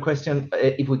there's another question: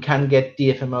 if we can get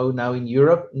DFMO now in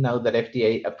Europe, now that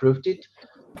FDA approved it.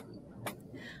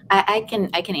 I can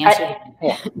answer.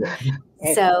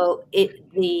 So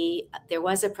there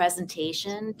was a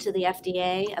presentation to the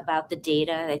FDA about the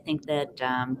data. I think that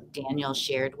Daniel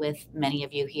shared with many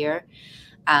of you here,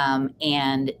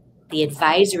 and the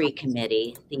advisory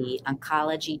committee, the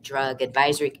Oncology Drug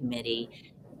Advisory Committee,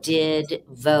 did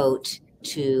vote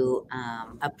to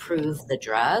approve the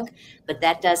drug, but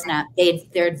that does not,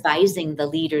 they're advising the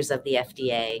leaders of the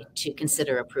FDA to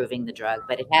consider approving the drug,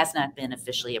 but it has not been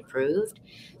officially approved.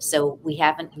 So we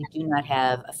do not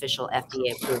have official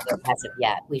FDA approval as of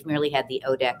yet. We've merely had the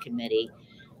ODAC committee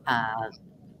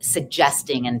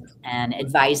suggesting and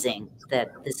advising that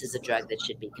this is a drug that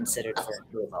should be considered for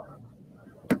approval.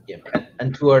 Yeah,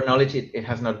 and to our knowledge, it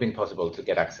has not been possible to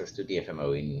get access to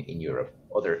DFMO in Europe,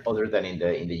 other than in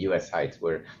the US sites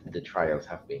where the trials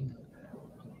have been.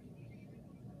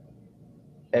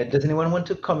 Does anyone want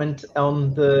to comment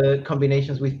on the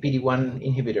combinations with PD-1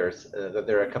 inhibitors? That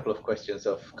there are a couple of questions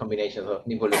of combinations of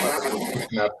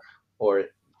nivolumab or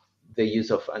the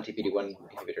use of anti-PD-1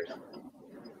 inhibitors.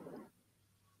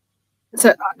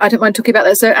 So I don't mind talking about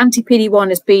that. So anti-PD-1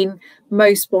 has been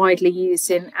most widely used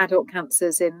in adult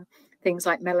cancers, in things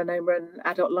like melanoma and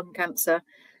adult lung cancer.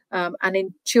 And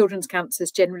in children's cancers,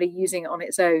 generally using it on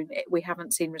its own, we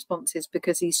haven't seen responses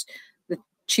because the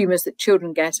tumours that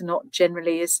children get are not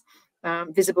generally as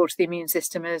visible to the immune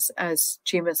system as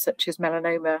tumours such as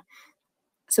melanoma.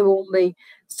 So all the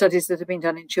studies that have been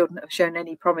done in children that have shown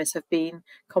any promise have been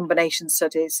combination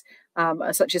studies,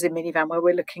 such as in Minivan, where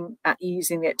we're looking at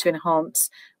using it to enhance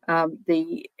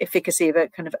the efficacy of a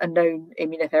kind of a known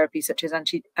immunotherapy, such as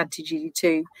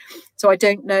anti-GD2. So I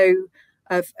don't know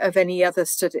of any other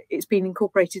study. It's been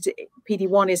incorporated,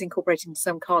 PD-1 is incorporated into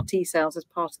some CAR T cells as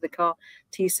part of the CAR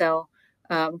T cell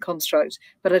construct,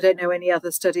 but I don't know any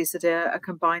other studies that are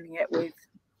combining it with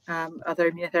other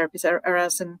immunotherapies.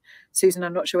 Araz and Susan,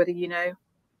 I'm not sure whether you know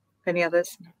any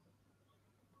others.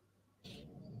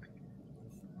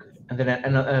 And then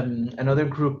another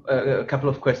group, a couple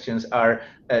of questions are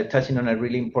touching on a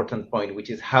really important point, which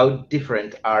is how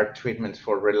different are treatments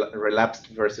for relapsed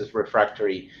versus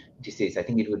refractory disease. I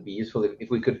think it would be useful if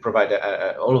we could provide,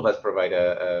 all of us provide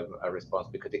a response,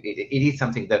 because it is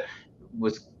something that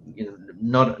was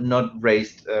not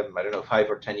raised, I don't know, 5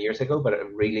 or 10 years ago, but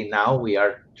really now we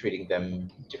are treating them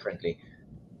differently.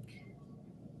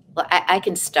 Well, I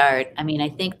can start. I mean, I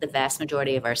think the vast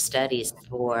majority of our studies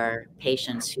for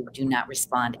patients who do not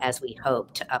respond as we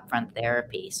hope to upfront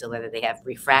therapy, so whether they have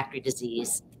refractory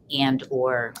disease and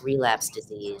or relapse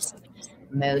disease,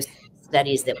 most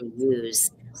studies that we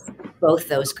use, both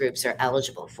those groups are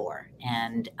eligible for.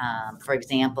 And for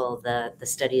example, the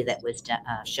study that was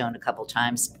shown a couple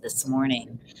times this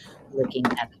morning, looking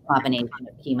at the combination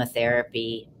of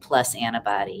chemotherapy plus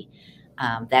antibody,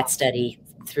 that study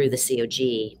through the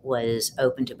COG was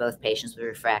open to both patients with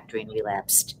refractory and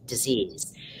relapsed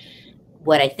disease.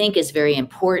 What I think is very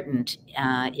important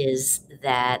is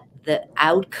that the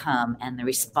outcome and the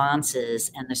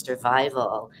responses and the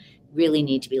survival really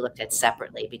need to be looked at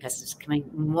separately, because it's becoming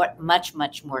much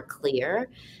more clear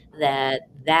that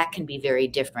that can be very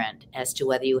different as to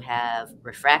whether you have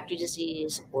refractory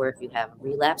disease or if you have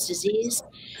relapse disease.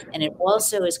 And it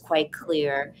also is quite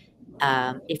clear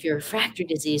if your refractory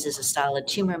disease is a solid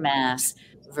tumor mass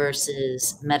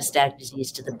versus metastatic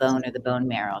disease to the bone or the bone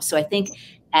marrow. So I think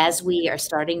as we are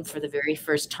starting for the very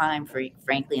first time,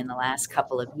 frankly, in the last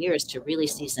couple of years, to really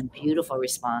see some beautiful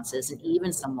responses and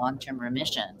even some long-term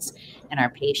remissions in our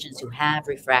patients who have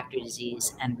refractory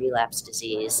disease and relapse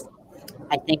disease,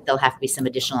 I think there'll have to be some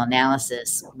additional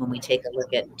analysis when we take a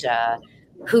look at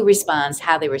who responds,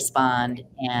 how they respond,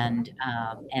 and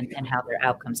how their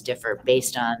outcomes differ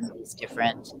based on these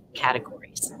different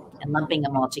categories. And lumping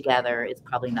them all together is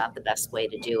probably not the best way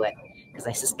to do it, because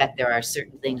I suspect there are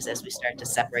certain things as we start to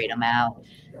separate them out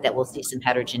that we'll see some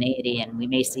heterogeneity, and we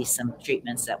may see some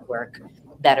treatments that work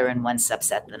better in one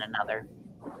subset than another.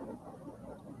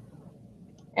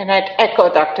 And I'd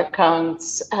echo Dr.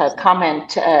 Cohn's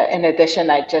comment. In addition,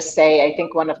 I'd just say I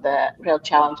think one of the real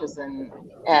challenges in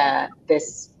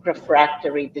this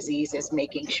refractory disease is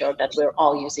making sure that we're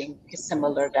all using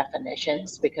similar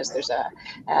definitions, because there's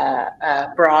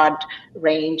a broad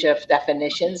range of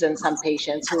definitions, and some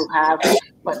patients who have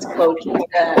what's quote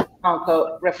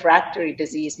unquote refractory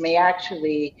disease may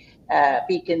actually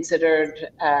be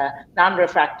considered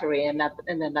non-refractory in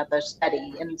another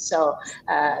study. And so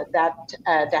that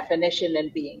definition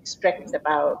and being strict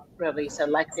about really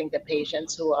selecting the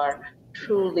patients who are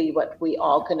truly what we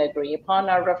all can agree upon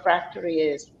are refractory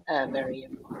is very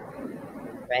important.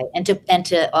 Right. And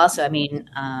to also, I mean,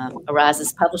 Araz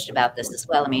has published about this as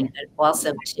well. I mean,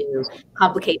 also to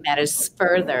complicate matters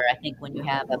further, I think when you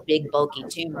have a big bulky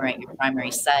tumor at your primary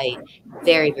site,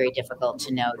 very, very difficult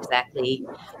to know exactly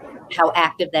how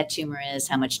active that tumor is,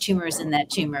 how much tumor is in that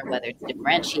tumor, whether it's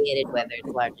differentiated, whether it's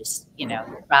largest,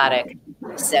 necrotic.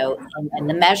 So, and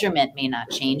the measurement may not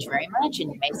change very much,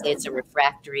 and you may say it's a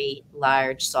refractory,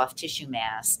 large, soft tissue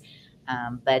mass,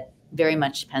 but very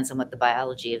much depends on what the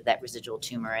biology of that residual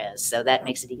tumor is. So that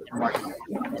makes it even more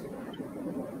complicated.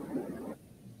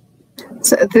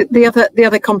 So the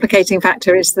other complicating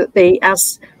factor is that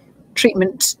as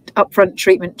upfront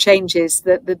treatment changes,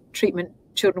 that the treatment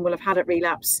children will have had at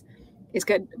relapse is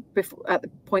going at the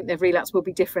point of relapse will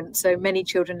be different. So many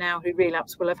children now who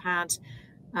relapse will have had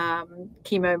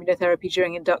chemoimmunotherapy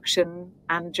during induction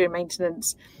and during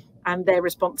maintenance, and their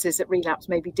responses at relapse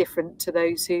may be different to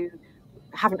those who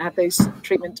haven't had those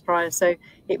treatments prior. So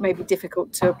it may be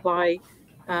difficult to apply.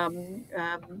 We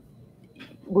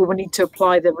will need to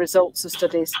apply the results of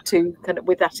studies to kind of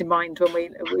with that in mind when we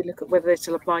look at whether they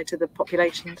still apply to the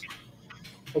populations.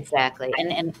 Exactly.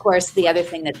 And of course, the other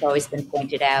thing that's always been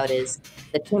pointed out is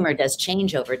the tumor does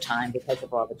change over time because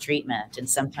of all the treatment. And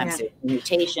sometimes there's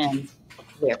mutations,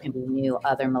 there can be new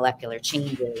other molecular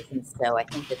changes. And so I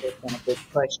think that there's been a big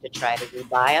push to try to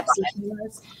re-biopsy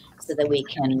tumors so that we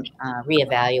can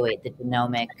reevaluate the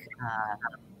genomic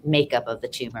makeup of the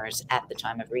tumors at the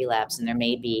time of relapse. And there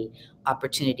may be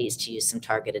opportunities to use some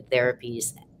targeted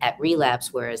therapies at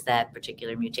relapse, whereas that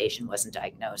particular mutation wasn't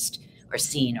diagnosed or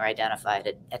seen or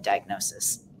identified at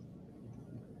diagnosis.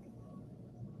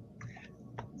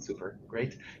 Super,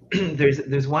 great.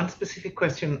 There's one specific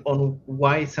question on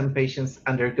why some patients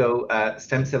undergo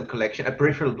stem cell collection, a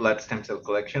peripheral blood stem cell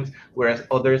collections, whereas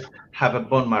others have a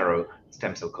bone marrow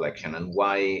stem cell collection, and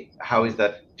how is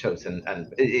that chosen?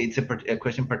 And it's a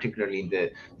question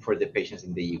particularly for the patients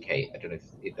in the UK. I don't know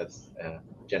if that's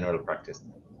general practice.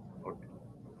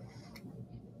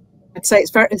 I'd say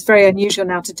it's very unusual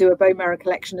now to do a bone marrow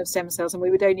collection of stem cells, and we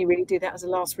would only really do that as a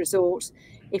last resort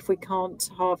if we can't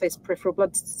harvest peripheral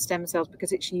blood stem cells,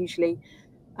 because it's usually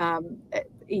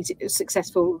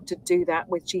successful to do that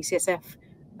with GCSF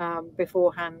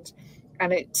beforehand,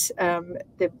 and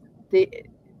the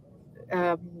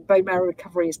bone marrow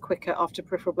recovery is quicker after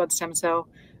peripheral blood stem cell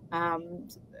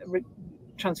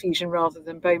transfusion rather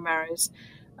than bone marrows.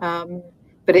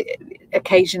 But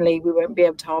occasionally we won't be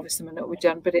able to harvest them, and that we've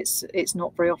done, but it's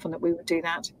not very often that we would do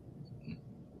that.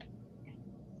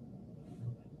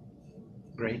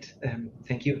 Great,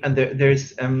 thank you. And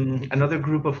there's another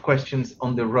group of questions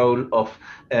on the role of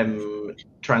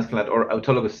transplant or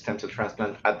autologous stem cell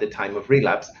transplant at the time of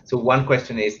relapse. So one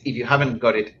question is, if you haven't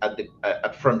got it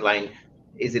at frontline,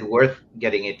 is it worth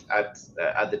getting it at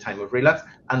the time of relapse?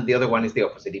 And the other one is the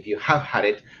opposite. If you have had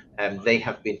it, they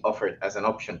have been offered as an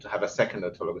option to have a second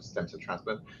autologous stem cell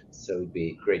transplant. So it'd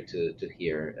be great to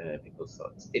hear people's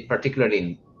thoughts,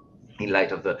 particularly in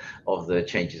light of the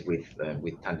changes with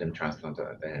tandem transplant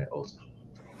also.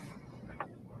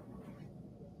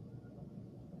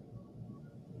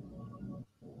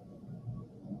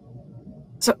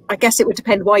 So I guess it would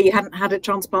depend why you hadn't had a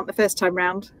transplant the first time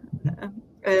round.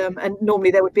 And normally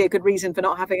there would be a good reason for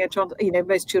not having a transplant.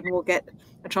 Most children will get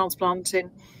a transplant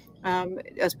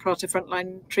as part of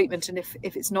frontline treatment, and if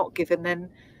it's not given, then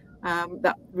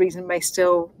that reason may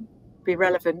still be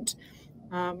relevant.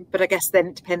 But I guess then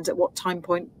it depends at what time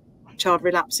point child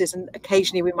relapses, and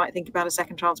occasionally we might think about a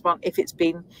second transplant if it's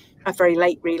been a very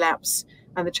late relapse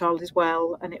and the child is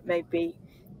well, and it may be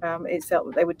it's felt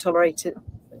that they would tolerate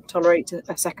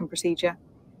a second procedure.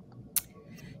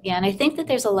 Yeah, and I think that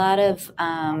there's a lot of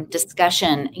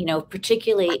discussion,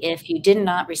 particularly if you did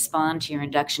not respond to your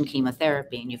induction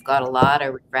chemotherapy and you've got a lot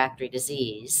of refractory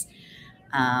disease,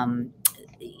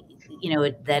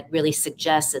 that really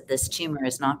suggests that this tumor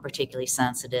is not particularly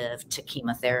sensitive to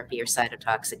chemotherapy or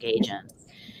cytotoxic agents.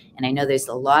 And I know there's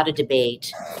a lot of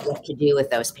debate what to do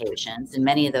with those patients, and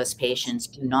many of those patients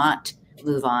do not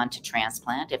move on to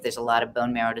transplant if there's a lot of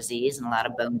bone marrow disease and a lot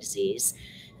of bone disease.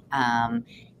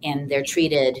 And they're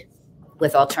treated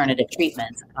with alternative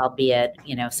treatments, albeit,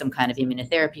 some kind of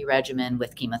immunotherapy regimen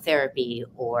with chemotherapy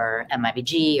or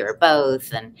MIBG or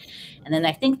both. And then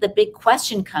I think the big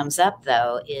question comes up,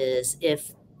 though, is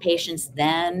if patients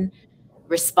then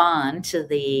respond to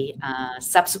the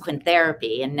subsequent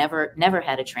therapy and never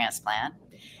had a transplant,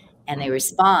 and they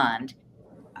respond,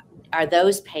 are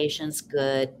those patients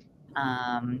good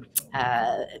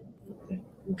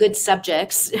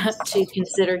subjects to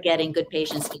consider getting, good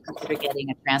patients to consider getting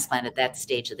a transplant at that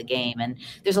stage of the game? And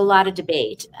there's a lot of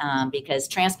debate because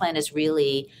transplant is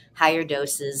really higher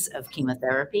doses of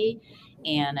chemotherapy.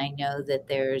 And I know that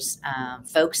there's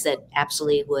folks that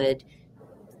absolutely would,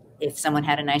 if someone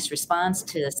had a nice response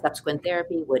to subsequent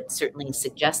therapy, would certainly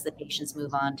suggest that patients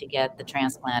move on to get the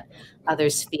transplant.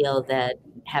 Others feel that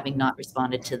having not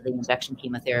responded to the induction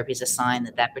chemotherapy is a sign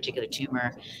that that particular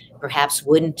tumor perhaps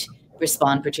wouldn't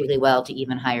respond particularly well to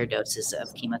even higher doses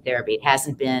of chemotherapy. It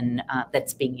hasn't been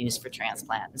that's being used for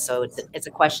transplant. And so it's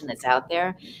a question that's out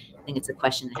there. I think it's a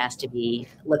question that has to be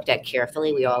looked at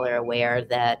carefully. We all are aware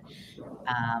that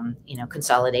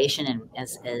consolidation, and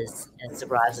as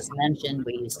Roz has mentioned,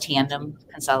 we use tandem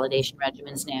consolidation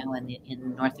regimens now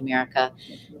in North America.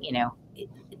 It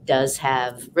does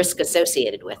have risk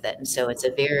associated with it, and so it's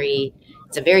a very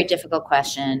difficult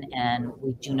question, and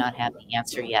we do not have the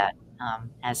answer yet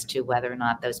as to whether or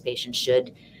not those patients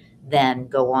should then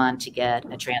go on to get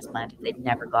a transplant if they've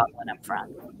never got one up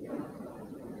front.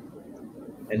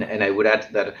 And I would add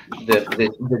that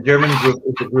the German group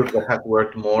is a group that has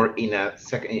worked more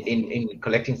in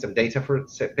collecting some data for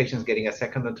patients getting a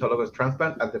second autologous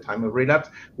transplant at the time of relapse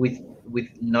with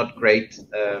not great.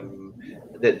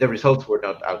 The results were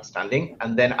not outstanding,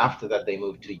 and then after that they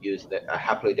moved to use a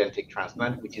haploidentical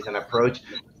transplant, which is an approach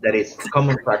that is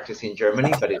common practice in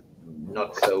Germany, but it's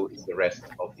not so in the rest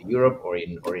of Europe or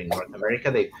in North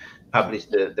America. They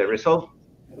published the results.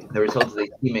 The results, they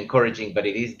seem encouraging, but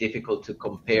it is difficult to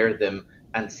compare them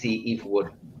and see if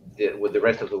what what the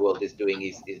rest of the world is doing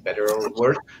is better or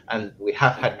worse. And we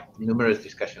have had numerous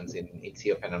discussions in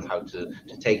COPEN on how to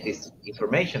take this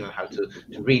information and how to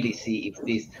really see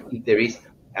if there is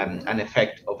an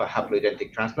effect of a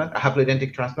haploidentic transplant. A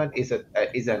haploidentic transplant is a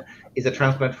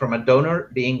transplant from a donor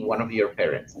being one of your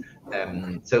parents.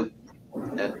 So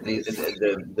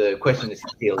the question is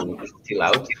still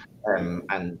out,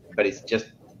 but it's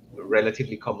just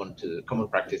relatively common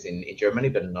practice in Germany,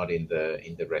 but not in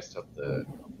the rest of the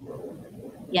world.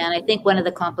 Yeah, and I think one of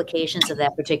the complications of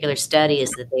that particular study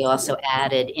is that they also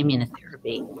added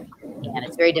immunotherapy. And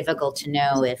it's very difficult to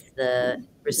know if the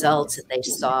results that they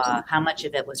saw, how much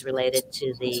of it was related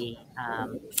to the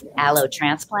allo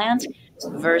transplant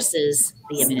versus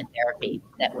the immunotherapy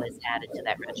that was added to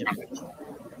that regimen.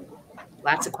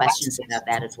 Lots of questions about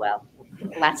that as well.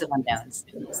 Lots of unknowns.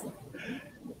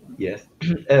 Yes,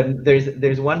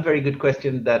 there's one very good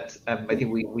question that I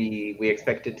think we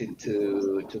expected it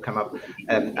to come up,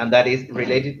 and that is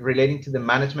relating to the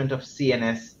management of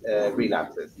CNS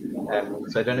relapses.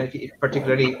 So I don't know if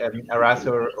particularly Aras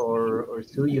or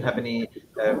Sue, you have any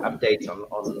updates on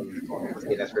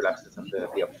CNS relapses and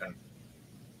the option.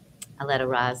 I'll let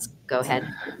Aras go ahead.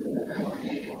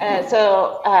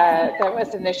 So there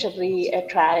was initially a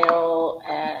trial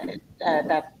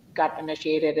that got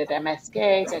initiated at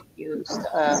MSK that used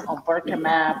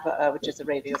omburtamab, which is a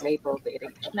radio-labeled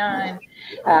 8H9,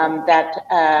 that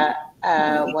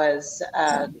was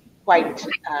quite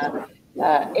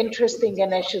interesting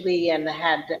initially, and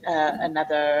had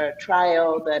another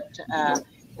trial that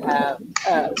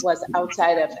was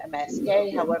outside of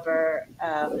MSK. However,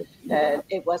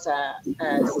 it was a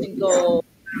single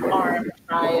arm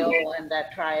trial, and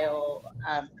that trial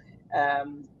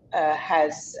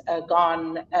has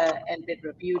gone and been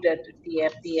reviewed at the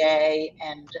FDA,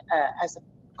 and as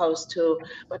opposed to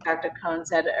what Dr. Cohn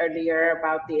said earlier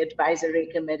about the advisory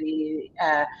committee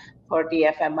for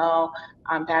DFMO,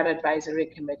 on that advisory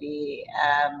committee,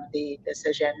 the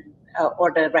decision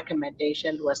or the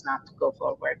recommendation was not to go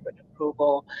forward with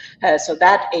approval. So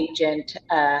that agent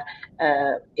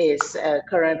is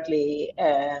currently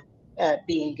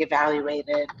being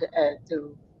evaluated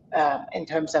in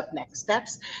terms of next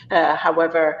steps.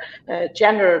 However,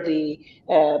 generally,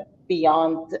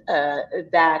 beyond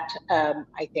that,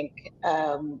 I think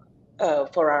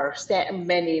for our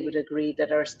many would agree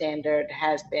that our standard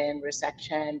has been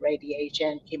resection,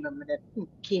 radiation,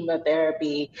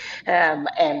 chemotherapy, and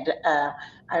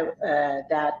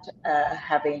that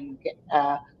having,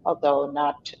 although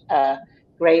not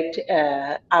great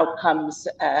outcomes,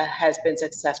 has been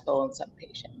successful in some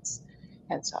patients.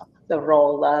 And so the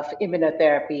role of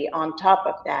immunotherapy on top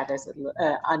of that is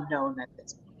unknown at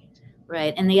this point.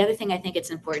 Right. And the other thing I think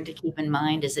it's important to keep in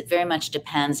mind is it very much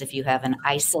depends if you have an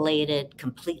isolated,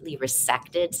 completely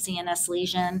resected CNS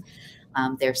lesion.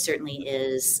 There certainly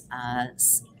is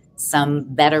some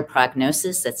better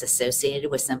prognosis that's associated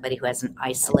with somebody who has an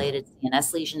isolated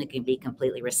CNS lesion that can be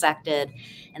completely resected.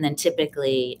 And then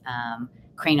typically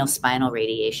cranial spinal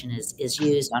radiation is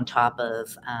used on top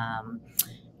of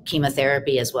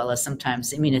chemotherapy, as well as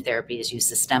sometimes immunotherapy is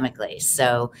used systemically.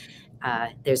 So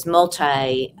there's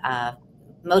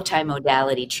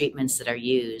multi-modality treatments that are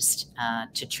used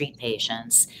to treat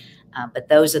patients, but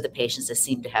those are the patients that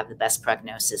seem to have the best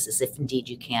prognosis, as if indeed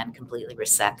you can completely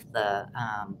resect the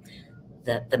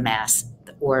mass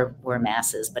or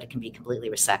masses, but it can be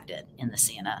completely resected in the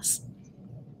CNS.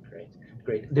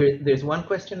 Great. There's one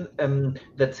question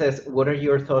that says, what are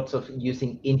your thoughts of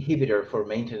using inhibitor for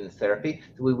maintenance therapy?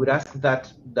 So we would ask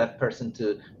that person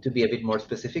to be a bit more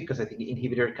specific, because I think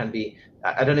inhibitor can be,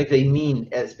 I don't know if they mean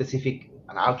an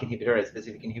ALK inhibitor, a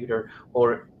specific inhibitor,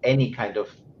 or any kind of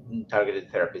targeted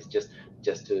therapies, just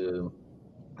to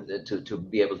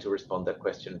be able to respond that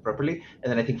question properly.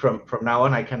 And then I think from now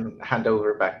on, I can hand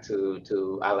over back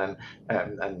to Alan,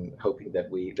 and hoping that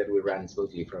we ran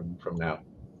smoothly from now.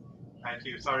 Thank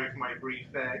you. Sorry for my brief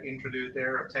interlude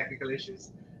there of technical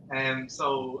issues.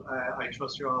 So I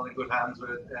trust you're all in good hands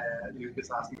with Lucas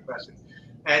asking the questions.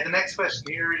 The next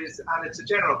question here is, and it's a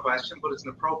general question, but it's an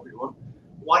appropriate one.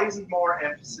 Why isn't more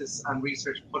emphasis and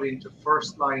research put into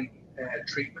first-line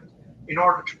treatment in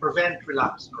order to prevent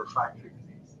relapse and refractory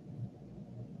disease?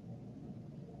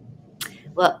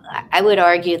 Well, I would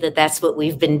argue that that's what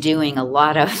we've been doing a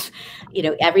lot of.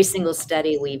 Every single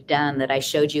study we've done that I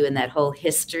showed you in that whole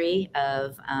history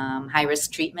of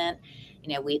high-risk treatment,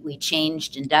 we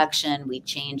changed induction, we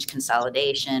changed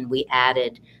consolidation, we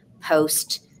added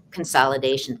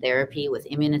post-consolidation therapy with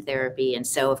immunotherapy. And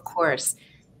so, of course,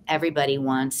 everybody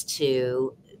wants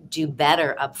to do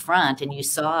better up front. And you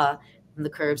saw from the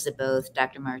curves that both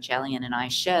Dr. Marcellian and I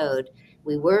showed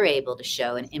we were able to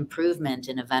show an improvement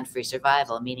in event-free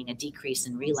survival, meaning a decrease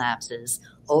in relapses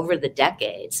over the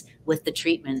decades with the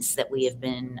treatments that we've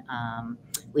been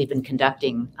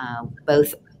conducting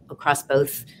both across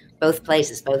both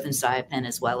places, both in Saipan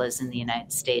as well as in the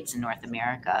United States and North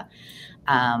America.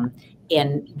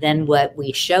 And then what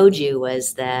we showed you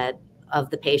was that of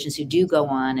the patients who do go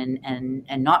on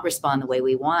and not respond the way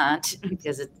we want,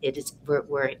 because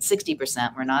we're at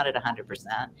 60%, we're not at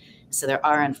 100%. So there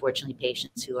are unfortunately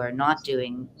patients who are not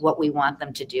doing what we want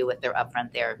them to do with their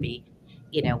upfront therapy.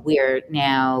 We're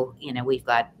now, we've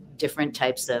got different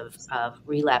types of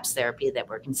relapse therapy that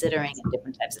we're considering, and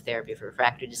different types of therapy for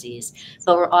refractory disease.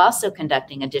 But we're also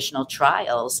conducting additional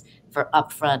trials for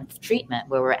upfront treatment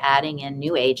where we're adding in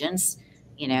new agents,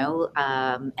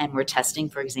 and we're testing,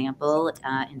 for example,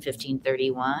 in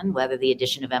 1531, whether the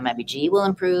addition of MIBG will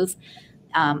improve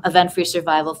event-free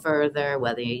survival further,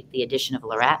 whether the addition of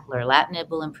lorlatinib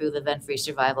will improve event-free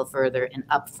survival further in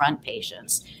upfront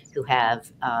patients who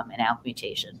have an ALK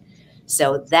mutation.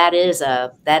 So that is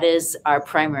our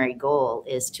primary goal,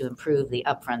 is to improve the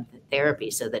upfront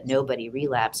therapy so that nobody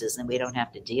relapses and we don't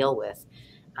have to deal with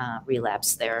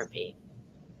relapse therapy.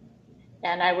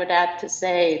 And I would add to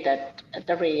say that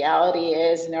the reality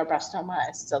is neuroblastoma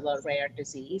is still a rare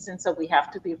disease. And so we have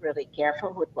to be really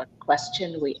careful with what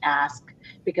question we ask,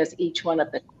 because each one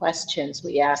of the questions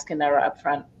we ask in our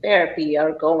upfront therapy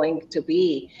are going to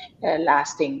be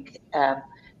lasting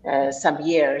some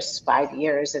years, 5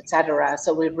 years, et cetera.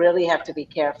 So we really have to be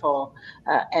careful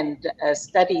and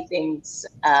study things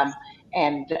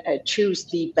and choose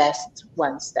the best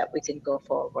ones that we can go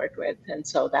forward with. And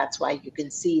so that's why you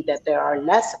can see that there are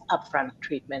less upfront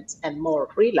treatments and more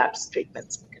relapse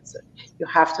treatments, because you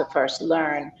have to first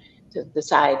learn to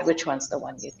decide which one's the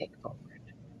one you take forward.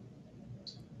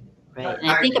 Right. And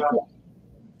I think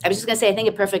I was just going to say, I think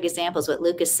a perfect example is what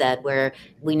Lucas said, where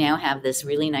we now have this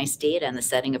really nice data in the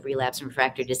setting of relapse and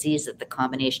refractory disease that the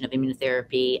combination of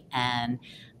immunotherapy and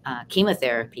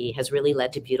chemotherapy has really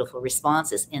led to beautiful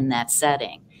responses in that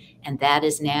setting. And that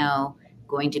is now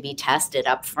going to be tested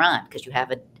up front, because you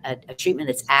have a treatment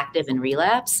that's active in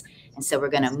relapse. And so we're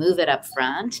going to move it up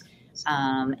front,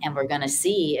 and we're going to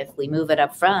see if we move it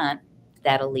up front,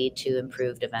 that'll lead to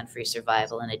improved event-free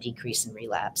survival and a decrease in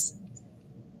relapse.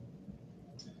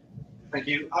 Thank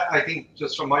you. I think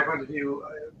just from my point of view,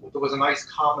 there was a nice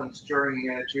comment during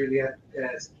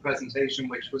Juliet's presentation,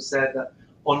 which was said that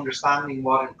understanding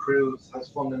what improves has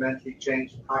fundamentally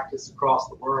changed practice across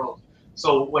the world.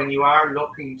 So when you are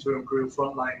looking to improve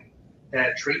frontline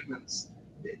treatments,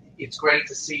 it's great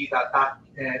to see that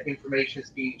information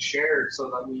is being shared so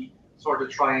that we sort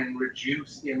of try and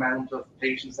reduce the amount of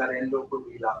patients that end up with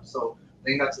relapse. So I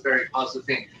think that's a very positive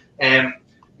thing.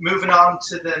 Moving on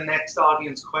to the next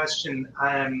audience question,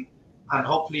 and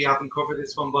hopefully you haven't covered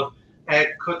this one, but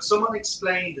could someone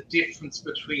explain the difference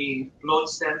between blood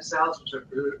stem cells, which I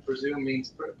presume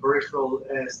means peripheral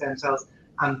stem cells,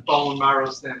 and bone marrow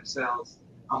stem cells?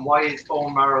 And why is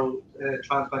bone marrow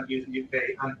transplant used in the UK?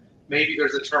 And maybe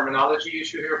there's a terminology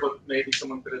issue here, but maybe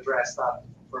someone could address that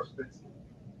first.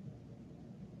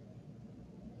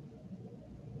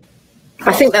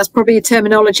 I think that's probably a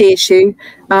terminology issue.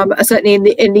 Certainly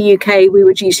in the UK, we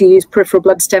would usually use peripheral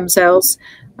blood stem cells,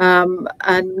 and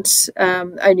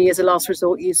only as a last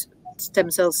resort use stem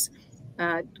cells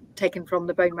taken from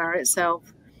the bone marrow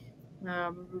itself,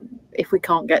 if we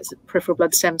can't get peripheral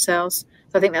blood stem cells.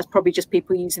 So I think that's probably just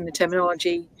people using the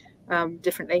terminology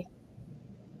differently.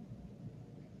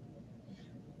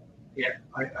 Yeah,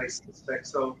 I suspect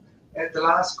so. The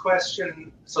last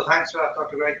question, so thanks for that,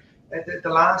 Dr. Gregg. The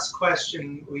last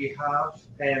question we have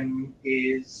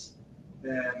is,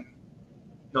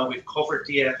 no, we've covered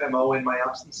DFMO in my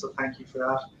absence, so thank you for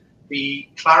that. The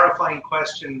clarifying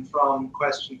question from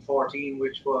question 14,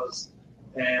 which was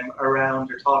around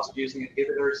your thoughts of using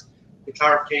inhibitors, the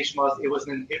clarification was it was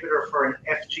an inhibitor for an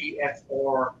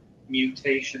FGFR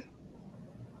mutation.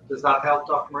 Does that help,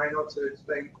 Dr. Moreno, to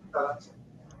explain that answer?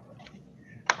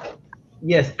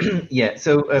 Yes, yeah.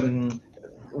 So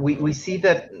we see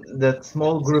that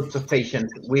small groups of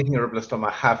patients with neuroblastoma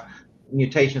have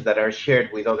mutations that are shared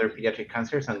with other pediatric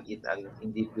cancers and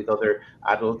indeed with other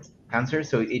adult cancers.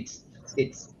 So it's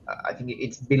I think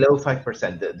it's below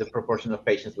 5%, the proportion of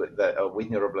patients with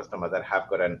neuroblastoma that have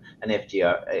got an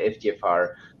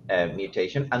FGFR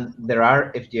mutation, and there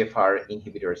are FGFR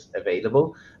inhibitors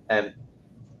available.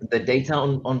 The data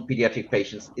on pediatric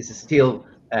patients is still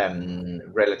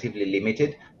relatively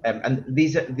limited. And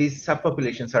these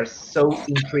subpopulations are so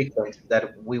infrequent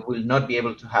that we will not be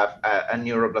able to have a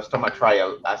neuroblastoma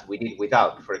trial as we did with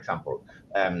ALK, for example.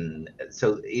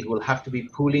 So it will have to be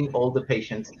pooling all the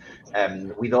patients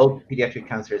with all pediatric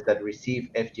cancers that receive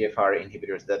FGFR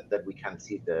inhibitors that we can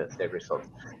see the results.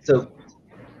 So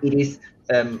it is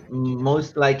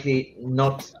most likely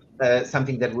not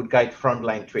something that would guide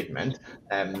frontline treatment,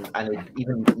 and it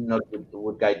even not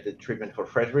would guide the treatment for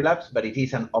fresh relapse, but it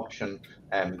is an option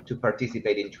to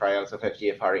participate in trials of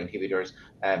FGFR inhibitors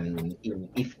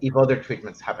if other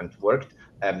treatments haven't worked.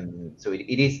 So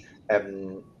it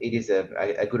is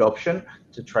a good option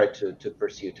to try to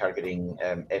pursue targeting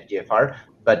FGFR,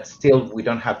 but still we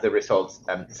don't have the results.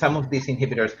 Some of these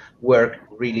inhibitors work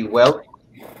really well,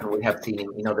 and we have seen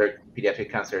in other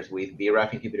pediatric cancers with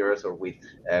BRAF inhibitors or with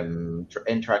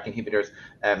NTRK inhibitors,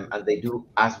 and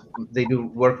they do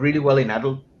work really well in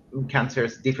adult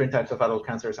cancers, different types of adult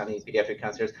cancers, and in pediatric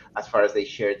cancers, as far as they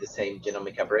share the same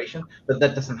genomic aberration. But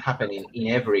that doesn't happen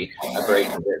in every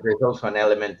aberration. There's also an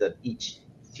element that each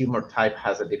tumor type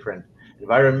has a different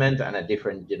environment and a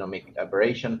different genomic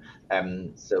aberration.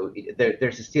 So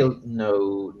there's still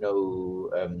no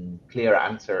clear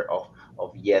answer of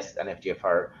yes, an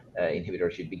FGFR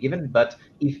inhibitor should be given, but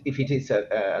if it is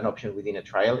an option within a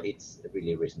trial, it's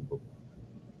really reasonable.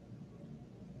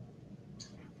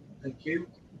 Thank you.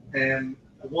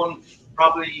 One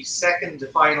probably second to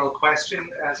final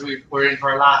question, as we're into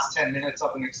our last 10 minutes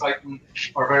of an exciting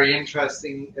or very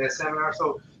interesting seminar.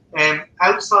 So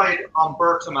outside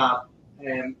omburtamab,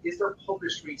 is there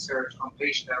published research on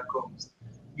patient outcomes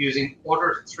using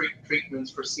other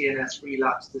treatments for CNS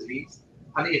relapse disease?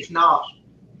 And if not,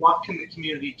 what can the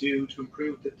community do to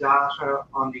improve the data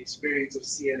on the experience of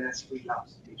CNS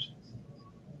relapse patients?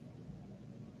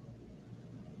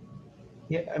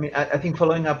 Yeah, I mean, I think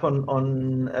following up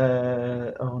on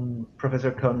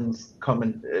Professor Cohn's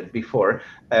comment before,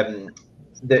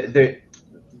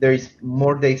 there is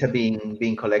more data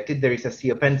being collected. There is a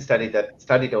COPEN study that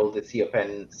studied all the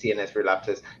COPEN CNS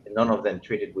relapses, and none of them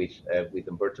treated with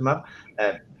omburtamab.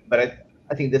 But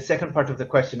I think the second part of the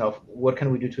question of what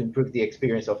can we do to improve the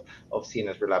experience of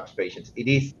CNS relapse patients, it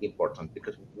is important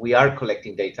because we are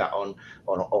collecting data on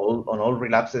all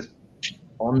relapses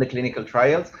on the clinical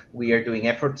trials. We are doing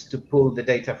efforts to pull the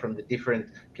data from the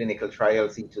different clinical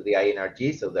trials into the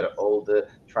INRG so that all the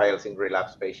trials in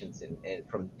relapse patients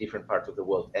from different parts of the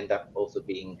world end up also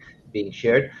being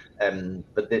shared.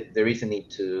 But there is a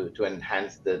need to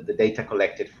enhance the data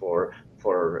collected for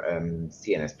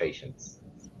CNS patients.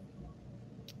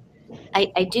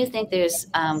 I do think there's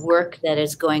work that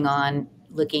is going on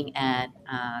looking at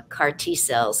CAR T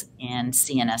cells in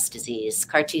CNS disease.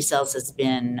 CAR T cells has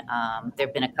been, there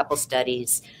have been a couple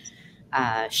studies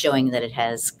showing that it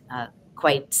has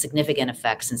quite significant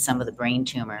effects in some of the brain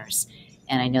tumors.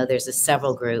 And I know there's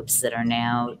several groups that are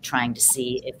now trying to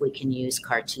see if we can use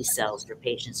CAR T cells for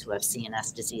patients who have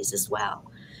CNS disease as well.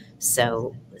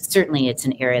 So certainly it's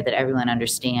an area that everyone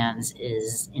understands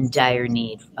is in dire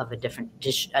need of a different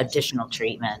additional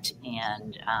treatment.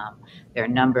 And there are a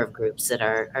number of groups that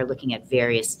are looking at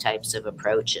various types of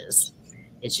approaches.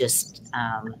 It's just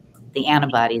the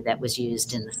antibody that was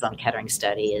used in the Sloan Kettering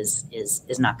study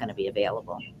is not going to be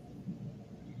available.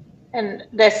 And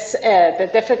this, the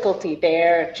difficulty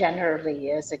there generally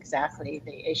is exactly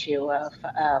the issue of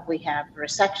we have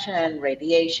resection,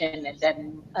 radiation, and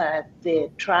then the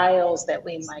trials that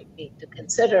we might need to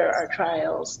consider are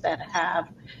trials that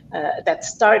have that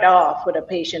start off with a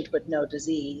patient with no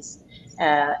disease,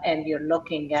 and you're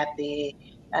looking at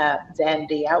then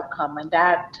the outcome, and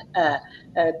that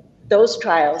those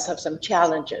trials have some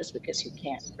challenges because you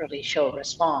can't really show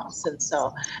response. And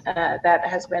so that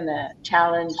has been a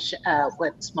challenge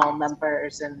with small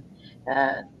numbers and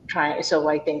trying. So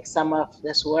I think some of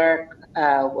this work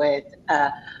with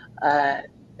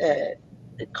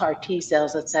CAR T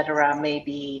cells, et cetera, may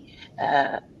be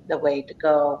the way to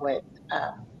go with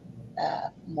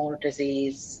more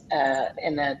disease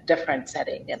in a different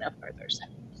setting, in a further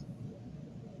setting.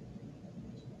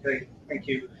 Okay, thank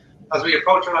you. As we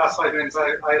approach our last 5 minutes,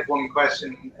 I have one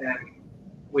question,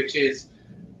 which is,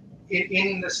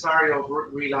 in the scenario of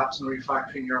relapse and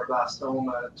refractory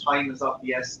neuroblastoma, time is of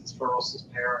the essence for us as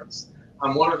parents.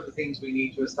 And one of the things we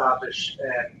need to establish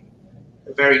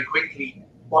very quickly,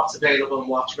 what's available and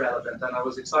what's relevant. And I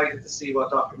was excited to see what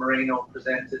Dr. Moreno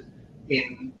presented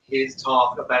in his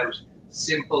talk about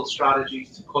simple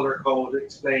strategies to color code,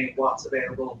 explain what's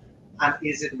available and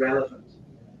is it relevant.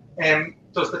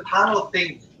 Does the panel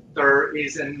think there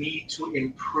is a need to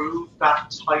improve that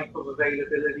type of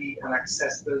availability and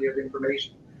accessibility of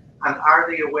information? And are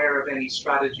they aware of any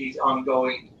strategies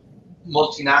ongoing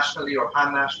multinationally or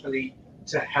pan-nationally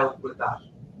to help with that?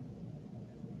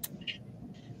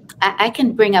 I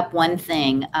can bring up one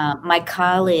thing. My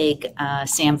colleague,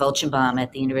 Sam Volchenbaum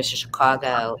at the University of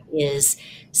Chicago, is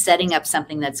setting up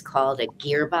something that's called a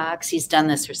gearbox. He's done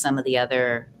this for some of the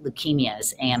other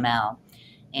leukemias, AML.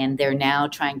 And they're now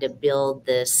trying to build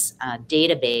this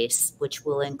database, which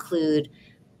will include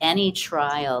any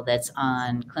trial that's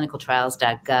on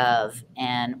clinicaltrials.gov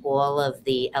and all of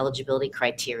the eligibility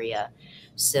criteria,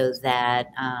 so that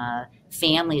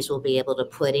families will be able to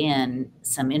put in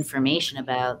some information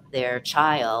about their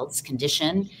child's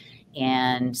condition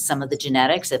and some of the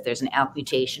genetics, if there's an ALK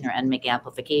mutation or NMIC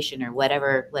amplification or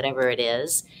whatever it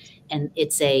is. And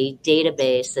it's a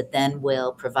database that then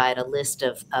will provide a list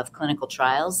of clinical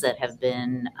trials that have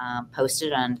been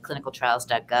posted on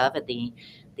clinicaltrials.gov at the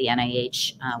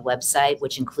NIH website,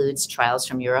 which includes trials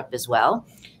from Europe as well.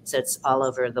 So it's all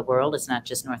over the world. It's not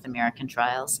just North American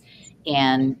trials.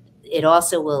 And it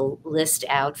also will list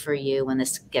out for you when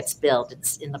this gets built.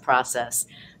 It's in the process.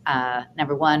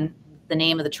 Number one, the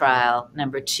name of the trial.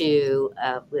 Number two,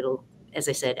 it'll, as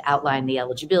I said, outline the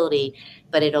eligibility,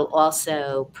 but it'll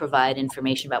also provide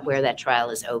information about where that trial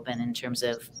is open in terms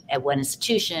of at what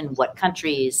institution, what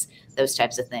countries, those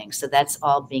types of things. So that's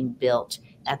all being built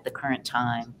at the current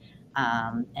time.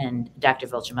 And Dr.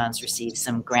 Volchenbaum's received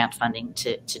some grant funding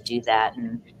to do that.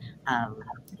 And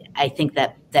I think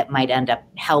that might end up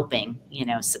helping,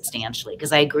 substantially,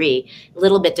 because I agree, a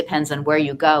little bit depends on where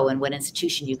you go and what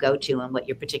institution you go to and what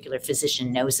your particular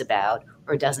physician knows about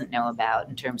or doesn't know about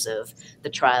in terms of the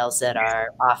trials that are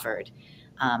offered.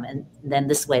 And then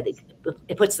this way,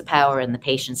 it puts the power in the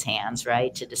patient's hands,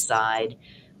 right, to decide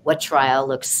what trial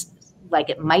looks like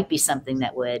it might be something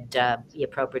that would be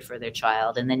appropriate for their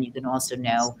child. And then you can also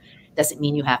know, does it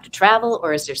mean you have to travel,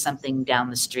 or is there something down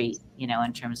the street,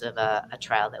 in terms of a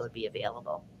trial that would be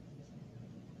available?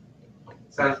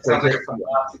 Sounds like a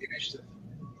fantastic initiative.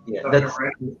 Yeah,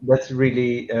 that's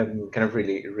really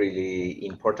really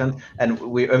important. And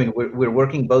we're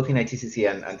working both in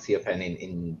ITCC and CFN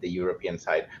in the European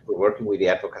side. We're working with the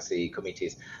advocacy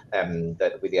committees,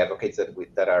 with the advocates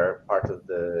that are part of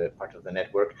the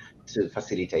network to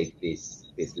facilitate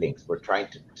these links. We're trying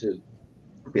to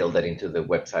build that into the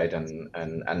website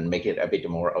and make it a bit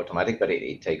more automatic, but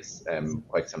it takes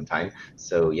quite some time.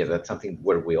 So yeah, that's something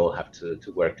where we all have to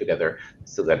work together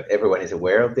so that everyone is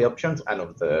aware of the options and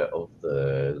of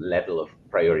the level of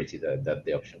priority that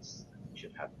the options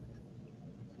should have.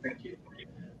 Thank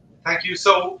you.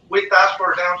 So with that,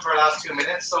 we're down to our last 2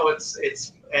 minutes. So it's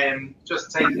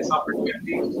just take this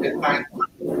opportunity to thank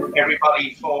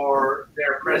everybody for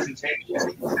their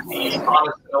presentation, the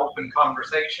honest and open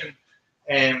conversation,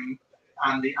 and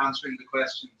the answering the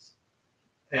questions.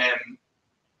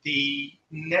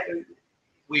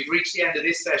 We've reached the end of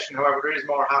this session. However, there is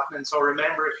more happening. So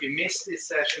remember, if you missed this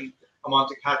session and want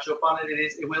to catch up on it,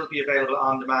 it will be available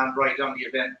on demand right on the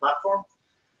event platform.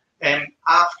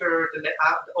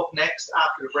 Up next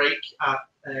after the break at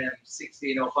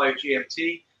 16:05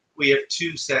 GMT, we have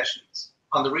 2 sessions.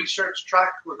 On the research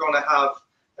track, we're going to have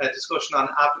a discussion on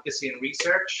advocacy and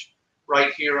research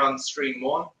right here on stream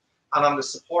 1. And on the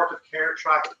supportive care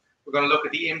track, we're going to look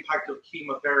at the impact of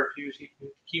chemotherapy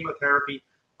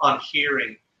on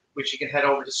hearing, which you can head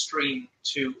over to stream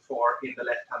 2 for in the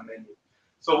left-hand menu.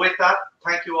 So with that,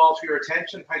 thank you all for your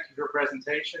attention. Thank you for your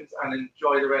presentations, and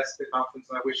enjoy the rest of the conference.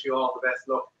 And I wish you all the best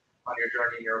luck on your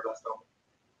journey in neuroblastoma.